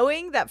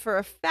 knowing that for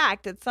a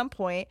fact at some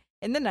point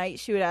in the night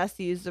she would ask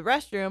to use the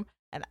restroom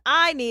and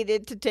I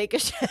needed to take a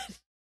shit.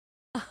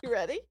 You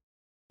ready?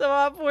 So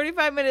about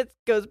 45 minutes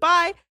goes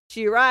by,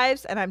 she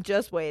arrives, and I'm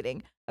just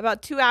waiting.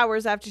 About 2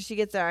 hours after she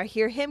gets there, I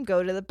hear him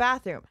go to the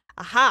bathroom.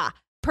 Aha!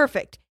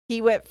 Perfect.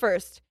 He went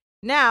first.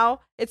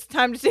 Now it's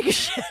time to take a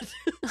shit.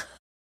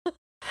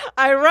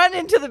 I run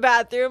into the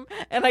bathroom,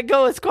 and I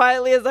go as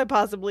quietly as I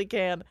possibly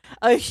can.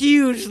 A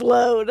huge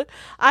load.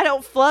 I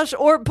don't flush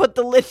or put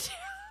the lid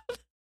down.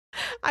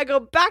 I go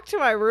back to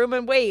my room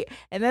and wait,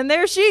 and then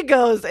there she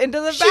goes into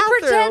the bathroom. She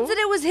pretends that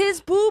it was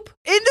his poop.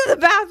 Into the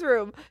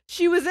bathroom.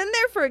 She was in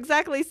there for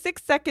exactly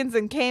 6 seconds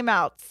and came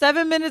out.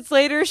 7 minutes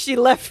later, she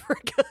left for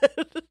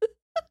good.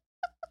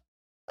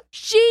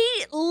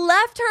 She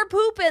left her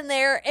poop in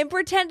there and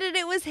pretended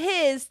it was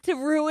his to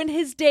ruin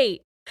his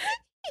date.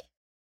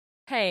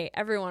 Hey,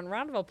 everyone,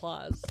 round of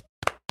applause.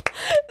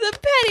 The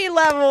petty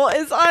level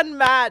is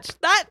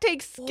unmatched. That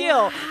takes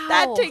skill. Wow.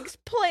 That takes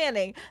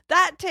planning.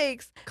 That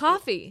takes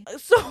Coffee.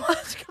 so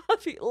much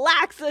coffee.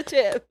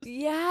 Laxative.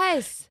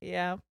 Yes.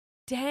 Yeah.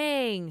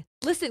 Dang.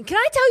 Listen, can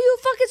I tell you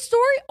a fucking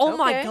story? Oh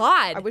my Okay.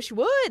 God. I wish you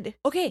would.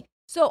 Okay,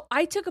 so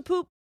I took a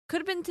poop.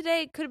 Could have been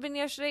today, could have been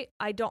yesterday.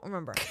 I don't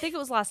remember. I think it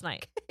was last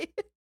night.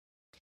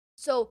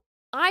 So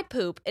I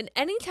poop, and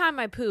anytime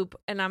I poop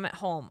and I'm at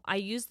home, I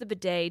use the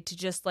bidet to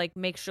just like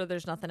make sure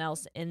there's nothing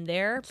else in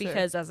there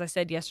because, as I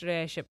said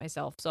yesterday, I shit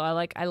myself. So I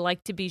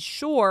like to be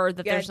sure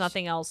that there's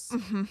nothing else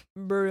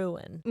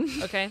brewing.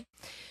 Okay,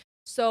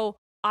 so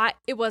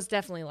it was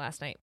definitely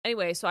last night.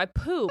 Anyway, so I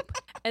poop,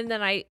 and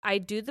then I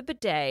do the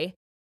bidet,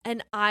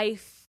 and I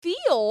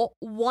feel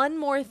one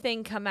more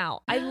thing come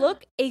out. I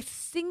look a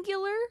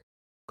singular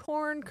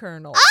corn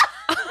kernel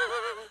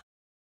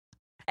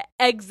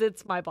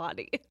exits my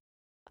body.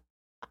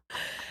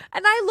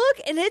 And I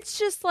look, and it's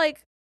just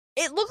like,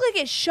 it looked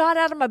like it shot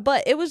out of my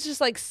butt. It was just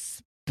like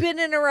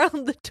spinning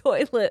around the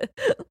toilet.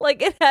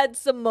 Like it had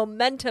some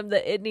momentum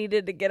that it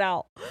needed to get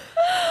out.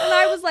 And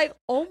I was like,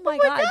 oh my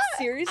God,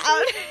 seriously?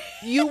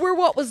 You were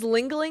what was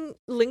lingering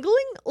in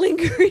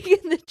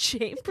the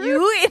chamber?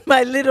 You in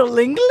my little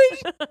lingling?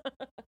 A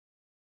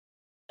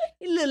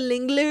little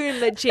lingler in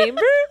my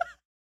chamber?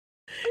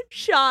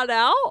 Shot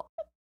out?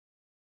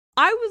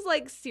 I was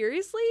like,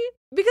 seriously?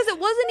 Because it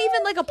wasn't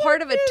even like a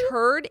part of a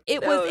turd.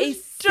 It was a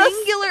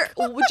singular,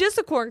 just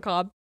a corn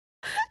cob.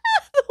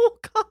 The whole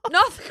cob.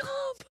 Not the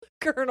cob.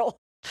 Kernel.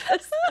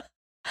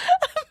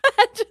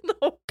 Imagine the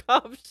whole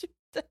cob shoots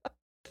out.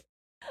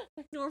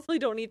 I normally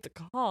don't eat the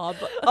cob.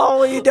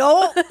 Oh, you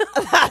don't?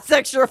 That's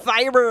extra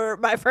fiber,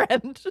 my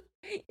friend.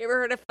 You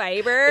ever heard of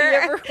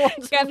fiber?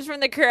 It comes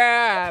from the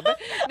crab.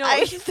 No,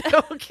 I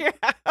don't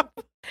crab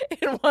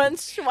in one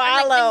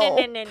swallow.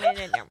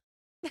 No.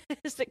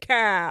 It's the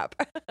crab.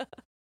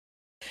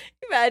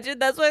 Imagine,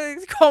 that's why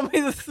they call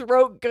me the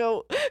throat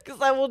goat, because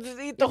I will just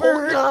eat the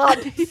whole cob.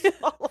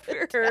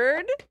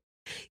 Heard?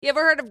 You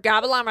ever heard of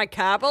gobble on my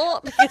cobble?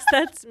 Because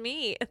that's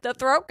me, the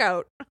throat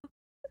goat.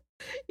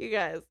 You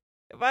guys,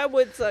 if I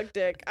would suck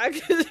dick, I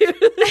could do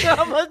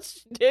how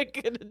much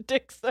dick in a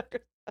dick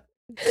sucker.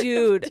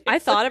 Dude, I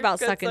thought about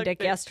sucking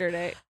dick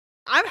yesterday.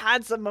 I've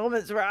had some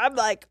moments where I'm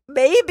like,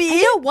 maybe.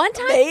 I know, one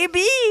time,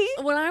 maybe.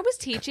 When I was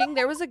teaching,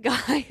 there was a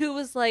guy who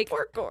was like,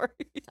 poor Corey.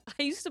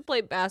 I used to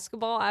play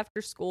basketball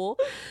after school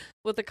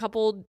with a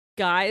couple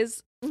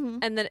guys,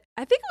 and then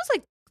I think it was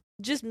like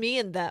just me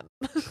and them.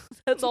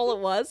 That's all it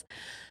was.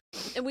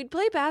 And we'd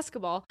play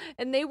basketball,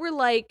 and they were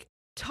like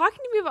talking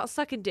to me about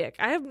sucking dick.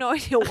 I have no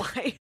idea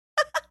why.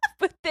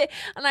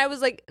 And I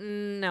was like,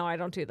 no, I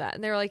don't do that.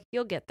 And they were like,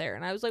 you'll get there.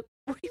 And I was like,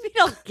 what do you mean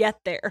I'll get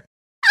there?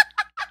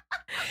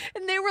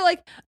 And they were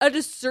like, at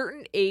a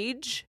certain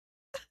age,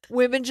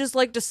 women just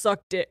like to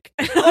suck dick.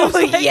 Oh,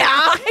 like, yeah?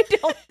 I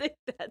don't think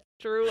that's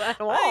true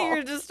at all.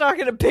 You're just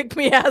talking to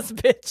pick-me-ass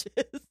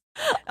bitches.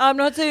 I'm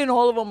not saying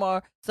all of them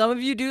are. Some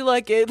of you do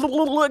like it.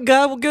 Gobble good.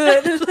 Gobble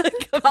good.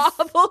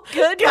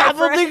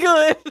 Gobble the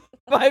good.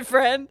 my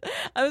friend.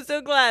 I'm so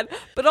glad.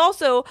 But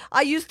also,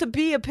 I used to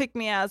be a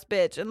pick-me-ass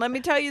bitch. And let me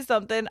tell you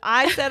something.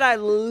 I said I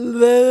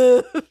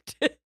loved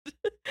it.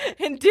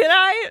 And did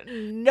I?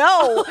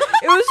 No.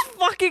 It was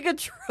fucking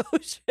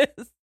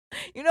atrocious.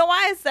 You know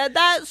why I said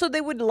that? So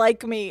they would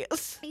like me.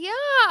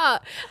 Yeah.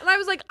 And I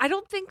was like, I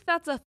don't think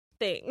that's a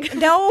thing.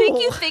 No.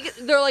 You think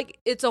they're like,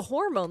 it's a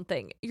hormone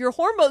thing. Your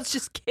hormones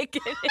just kick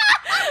in. And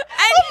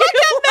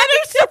that men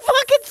are so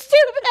fucking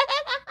stupid.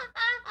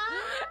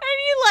 And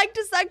you like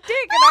to suck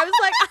dick. And I was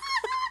like,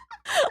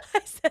 I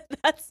said,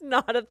 that's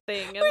not a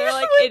thing. And they're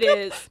like, it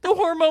is. The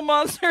hormone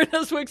monster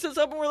just wakes us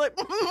up and we're like,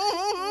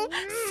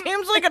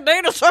 seems like a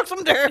day to suck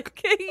some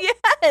dick.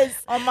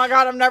 Yes. Oh my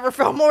God, I've never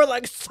felt more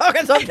like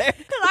sucking some dick.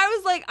 And I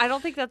was like, I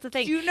don't think that's a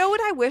thing. Do you know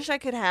what I wish I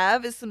could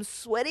have is some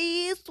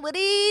sweaty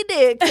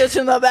dick just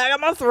in the back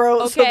of my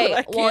throat. So Okay,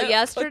 that I well,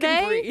 can't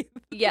fucking breathe.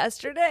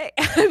 yesterday,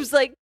 I was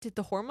like, did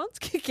the hormones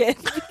kick in?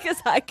 Because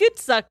I could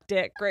suck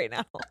dick right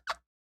now.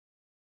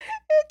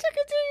 It took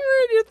until you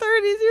were in your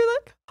 30s. You're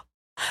like,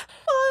 finally.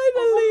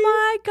 Oh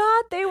my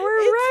God, they were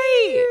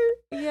right.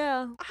 Here.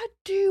 Yeah. I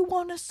do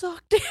want to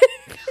suck dick.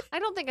 I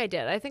don't think I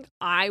did. I think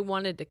I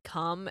wanted to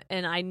come,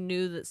 and I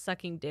knew that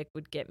sucking dick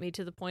would get me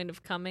to the point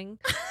of coming.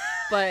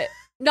 But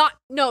not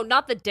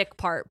the dick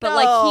part, but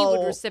like he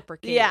would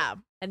reciprocate. Yeah.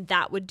 And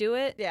that would do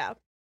it. Yeah.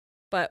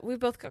 But we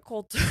both got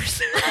cold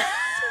sores.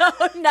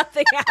 So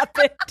nothing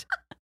happened.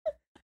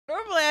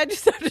 Normally I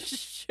just have to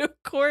show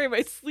Corey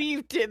my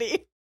sleeve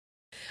titty.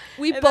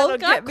 We And both that'll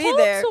got get me cold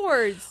there.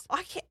 sores.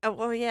 I can't. Oh,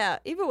 well, yeah.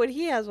 Even when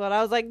he has one,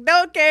 I was like,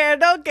 don't care.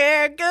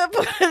 Good,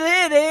 put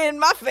it in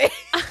my face.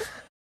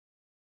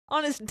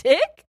 On his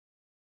dick?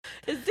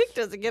 His dick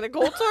doesn't get a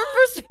cold sore,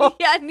 first of all.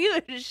 Yeah,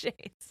 neither does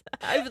Shane's.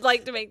 I would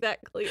like to make that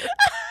clear.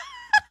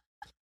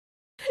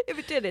 If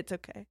it did, it's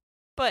okay.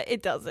 But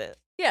it doesn't.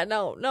 Yeah,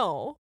 no.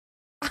 No.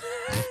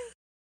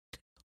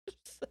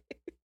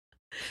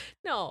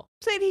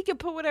 Saying he can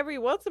put whatever he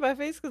wants in my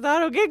face because I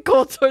don't get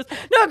cold sores.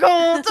 No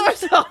cold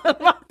sores on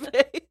my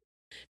face.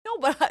 No,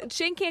 but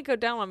Shane can't go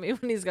down on me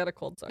when he's got a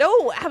cold sore.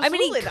 No, absolutely I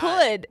mean, he not.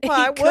 could. Well,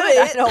 I He could.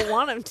 wouldn't. I don't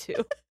want him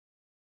to.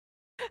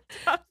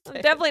 I'm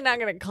definitely not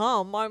going to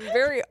come. I'm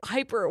very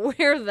hyper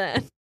aware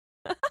then.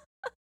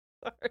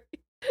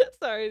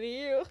 Sorry to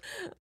you.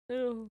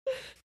 Ew.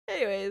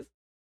 Anyways,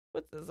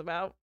 what's this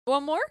about?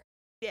 One more?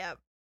 Yeah.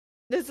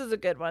 This is a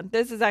good one.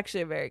 This is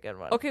actually a very good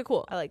one. Okay,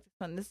 cool. I like this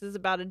one. This is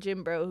about a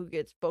gym bro who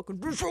gets fucking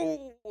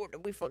destroyed.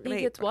 We fucking He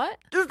hate gets him. what?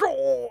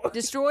 Destroyed.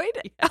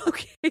 Destroyed?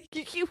 Okay.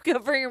 You keep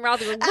covering your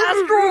mouth and going,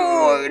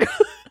 Asteroid.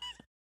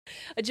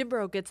 a gym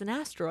bro gets an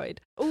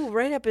asteroid. Ooh,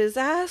 right up his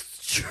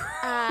ass.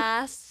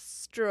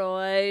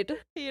 Asteroid.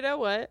 You know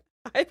what?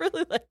 I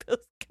really like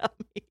those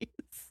gummies.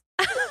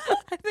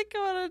 I think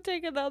I want to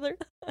take another.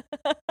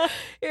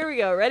 Here we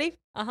go. Ready?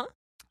 Uh-huh.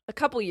 A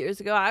couple years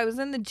ago, I was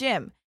in the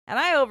gym, and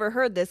I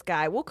overheard this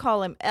guy. We'll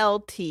call him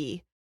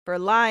LT for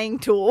lying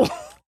tool.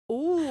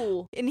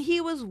 Ooh. And he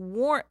was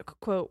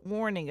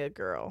warning a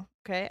girl,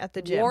 okay, at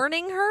the gym.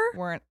 Warning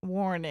her?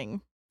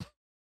 Warning.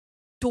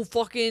 Don't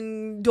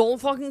fucking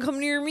come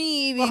near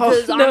me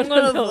because I'm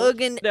gonna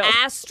fucking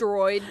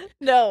asteroid.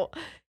 No.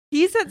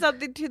 He said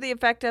something to the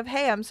effect of,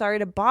 "Hey, I'm sorry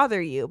to bother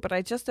you, but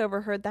I just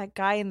overheard that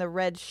guy in the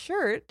red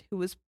shirt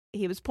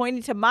he was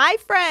pointing to my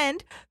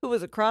friend who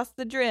was across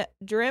the gym,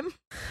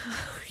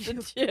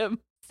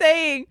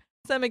 saying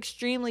some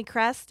extremely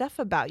crass stuff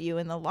about you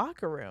in the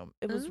locker room.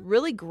 It was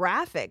really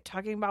graphic,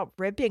 talking about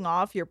ripping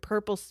off your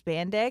purple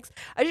spandex.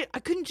 I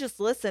couldn't just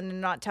listen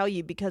and not tell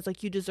you because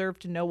like you deserve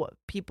to know what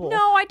people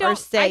are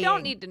saying. I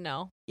don't need to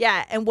know.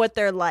 Yeah, and what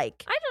they're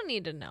like. I don't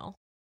need to know.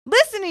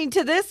 Listening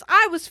to this,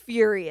 I was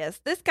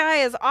furious. This guy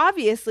has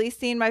obviously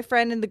seen my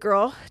friend and the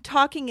girl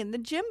talking in the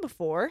gym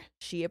before.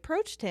 She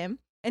approached him,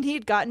 and he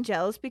had gotten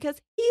jealous because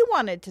he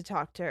wanted to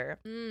talk to her.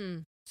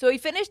 So he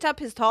finished up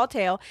his tall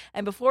tale,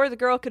 and before the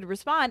girl could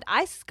respond,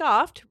 I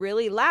scoffed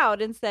really loud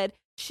and said,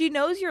 "She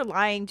knows you're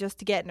lying just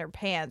to get in her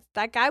pants.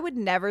 That guy would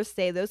never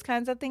say those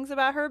kinds of things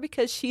about her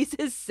because she's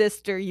his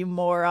sister, you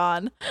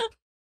moron."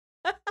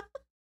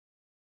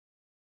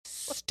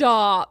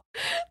 Stop.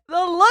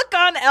 The look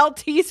on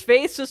LT's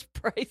face was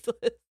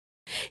priceless.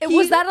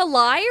 Was that a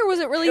lie or was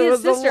it really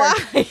his sister? A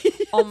lie.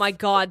 Oh my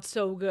God,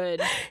 so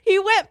good. He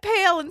went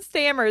pale and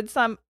stammered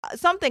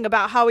something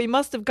about how he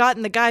must have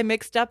gotten the guy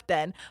mixed up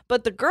then.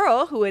 But the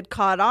girl, who had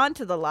caught on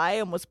to the lie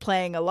and was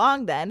playing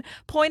along then,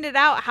 pointed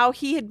out how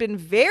he had been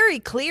very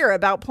clear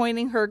about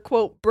pointing her,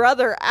 quote,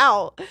 brother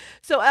out.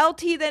 So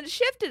LT then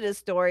shifted his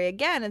story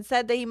again and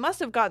said that he must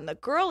have gotten the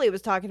girl he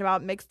was talking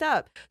about mixed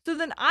up. So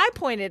then I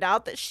pointed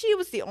out that she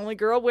was the only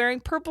girl wearing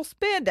purple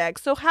spandex.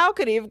 So how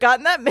could he have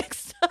gotten that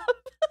mixed up?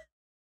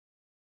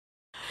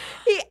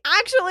 He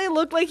actually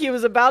looked like he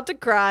was about to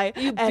cry,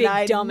 and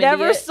I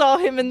never saw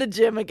him in the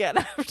gym again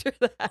after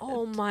that.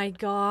 Oh my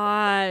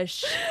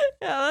gosh.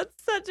 Yeah,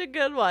 that's such a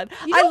good one.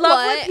 You I know love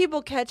what? when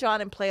people catch on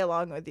and play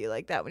along with you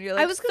like that. When you're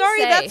like, I was gonna sorry,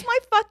 say- that's my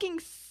fucking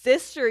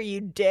sister, you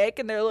dick.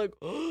 And they're like,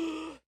 Yeah,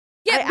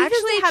 I because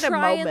actually they had a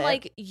try and moment.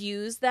 like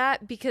use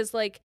that because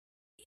like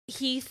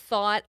he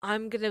thought,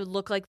 I'm going to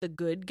look like the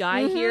good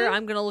guy here.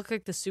 I'm going to look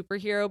like the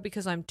superhero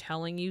because I'm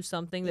telling you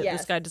something that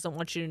this guy doesn't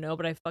want you to know,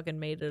 but I fucking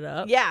made it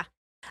up. Yeah.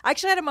 I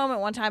actually had a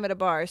moment one time at a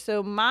bar.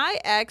 So my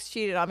ex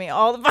cheated on me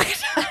all the fucking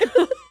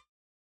time.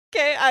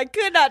 Okay, I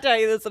could not tell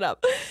you this enough.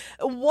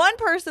 One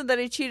person that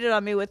he cheated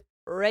on me with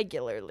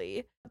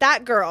regularly,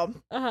 that girl,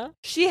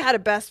 she had a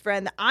best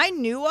friend that I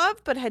knew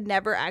of but had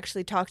never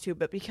actually talked to.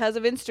 But because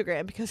of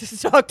Instagram, because I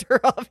stalked her,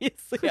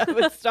 obviously, I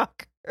would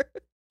stalk her.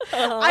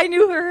 I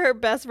knew who her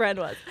best friend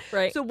was.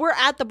 Right. So we're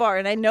at the bar,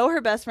 and I know her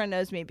best friend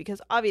knows me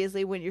because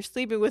obviously when you're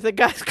sleeping with a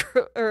guy's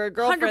or a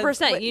girlfriend,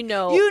 100%, you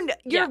know.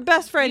 Your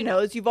best friend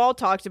knows. You've all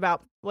talked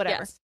about whatever.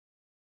 Yes.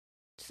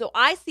 So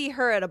I see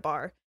her at a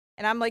bar,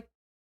 and I'm like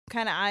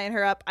kind of eyeing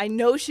her up. I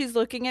know she's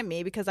looking at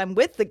me because I'm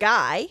with the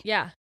guy.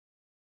 Yeah.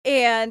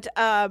 And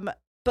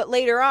but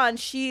later on,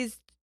 she's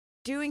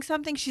doing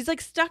something. She's like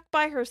stuck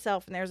by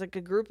herself, and there's like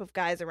a group of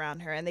guys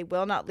around her, and they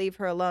will not leave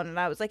her alone. And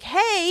I was like,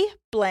 hey,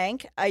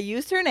 blank. I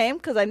used her name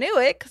because I knew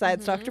it because I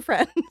had stalked her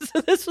friend.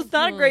 So this was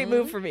not a great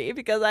move for me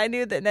because I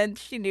knew that, and then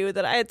she knew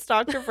that I had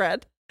stalked her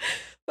friend.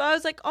 But I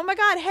was like, oh my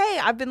God, hey,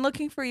 I've been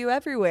looking for you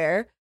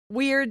everywhere.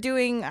 We are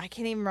doing, I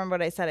can't even remember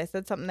what I said. I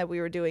said something that we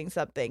were doing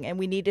something and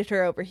we needed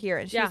her over here.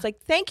 And she was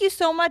like, thank you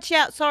so much.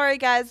 Yeah, sorry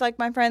guys. Like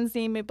my friends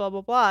need me, blah, blah,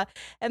 blah.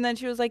 And then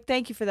she was like,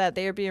 thank you for that.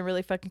 They are being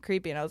really fucking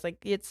creepy. And I was like,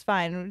 it's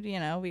fine. You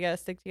know, we got to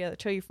stick together.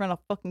 Show your friend, I'll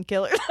fucking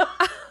kill her.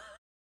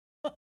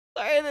 Sorry,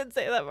 I didn't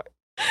say that part.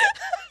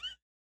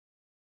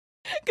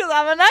 Because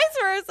I'm a nice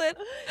person.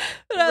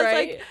 But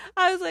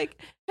I was like,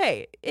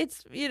 hey,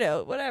 it's, you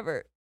know,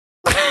 whatever.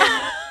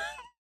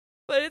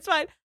 But it's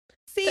fine.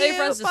 See Tell you. your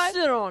friends to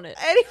sit on it.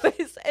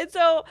 Anyways, and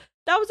so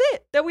that was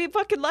it. Then we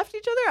fucking left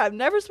each other. I've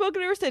never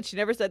spoken to her since. She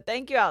never said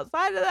thank you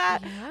outside of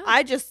that. Yeah.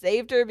 I just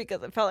saved her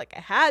because I felt like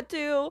I had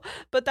to.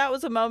 But that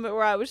was a moment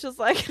where I was just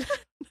like,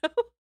 no.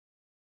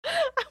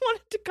 I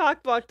wanted to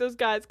cockblock those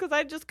guys because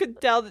I just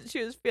could tell that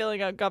she was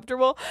feeling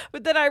uncomfortable.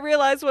 But then I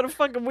realized what a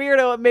fucking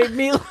weirdo it made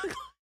me look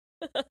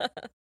like.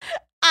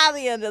 At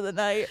the end of the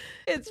night,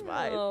 it's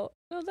fine. No,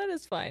 that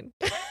is fine.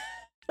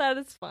 That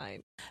is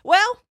fine.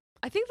 Well,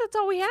 I think that's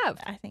all we have.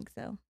 I think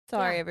so.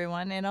 Sorry,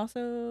 everyone. And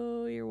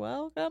also, you're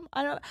welcome.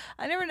 I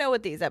never know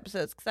with these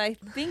episodes because I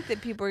think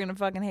that people are going to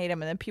fucking hate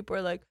them. And then people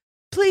are like,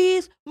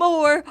 please,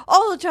 more,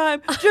 all the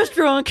time, just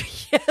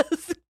drunk.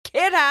 Yes,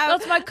 get out.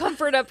 That's my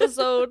comfort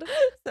episode.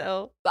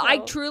 So I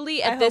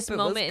truly, at this hope it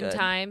was moment in good.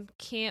 time,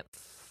 can't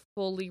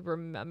fully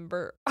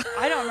remember.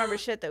 I don't remember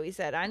shit that we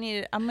said. I'm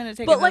going to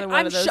take but another like,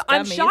 one of those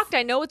I'm gummies. shocked.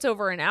 I know it's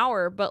over an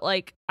hour, but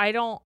like, I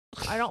don't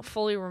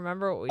fully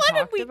remember what we What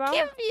talked did we about.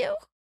 give you?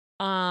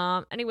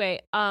 Anyway,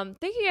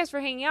 thank you guys for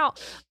hanging out.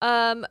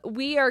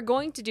 We are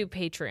going to do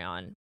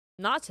Patreon.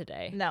 Not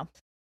today. No.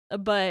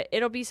 But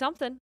it'll be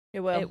something. It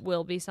will. It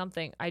will be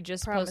something. I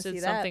just Promise posted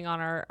you that. something on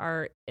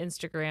our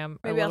Instagram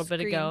Maybe a little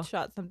bit ago.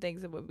 Screenshot some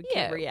things and we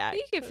Yeah, can react.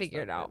 you can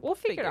figure it out. We'll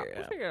figure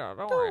it out.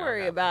 Don't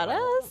worry about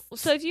us.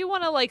 So if you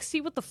want to like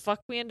see what the fuck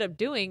we end up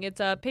doing, it's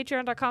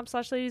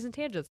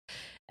patreon.com/ladiesandtangents.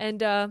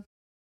 And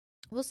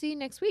we'll see you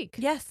next week.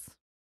 Yes.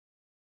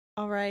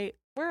 All right.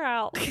 We're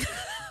out.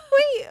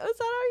 Wait, was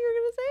that all you were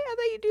going to say? I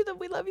thought you do the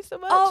we love you so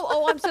much.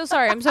 Oh, I'm so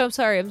sorry. I'm so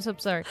sorry.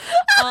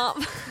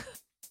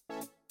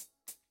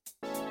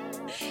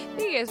 Thank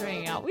you guys for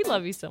hanging out. We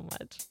love you so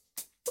much.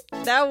 We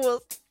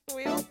will see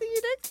you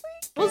next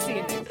week. We'll see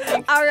you next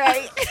week. All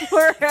right.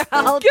 We're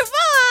out.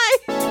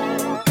 Goodbye.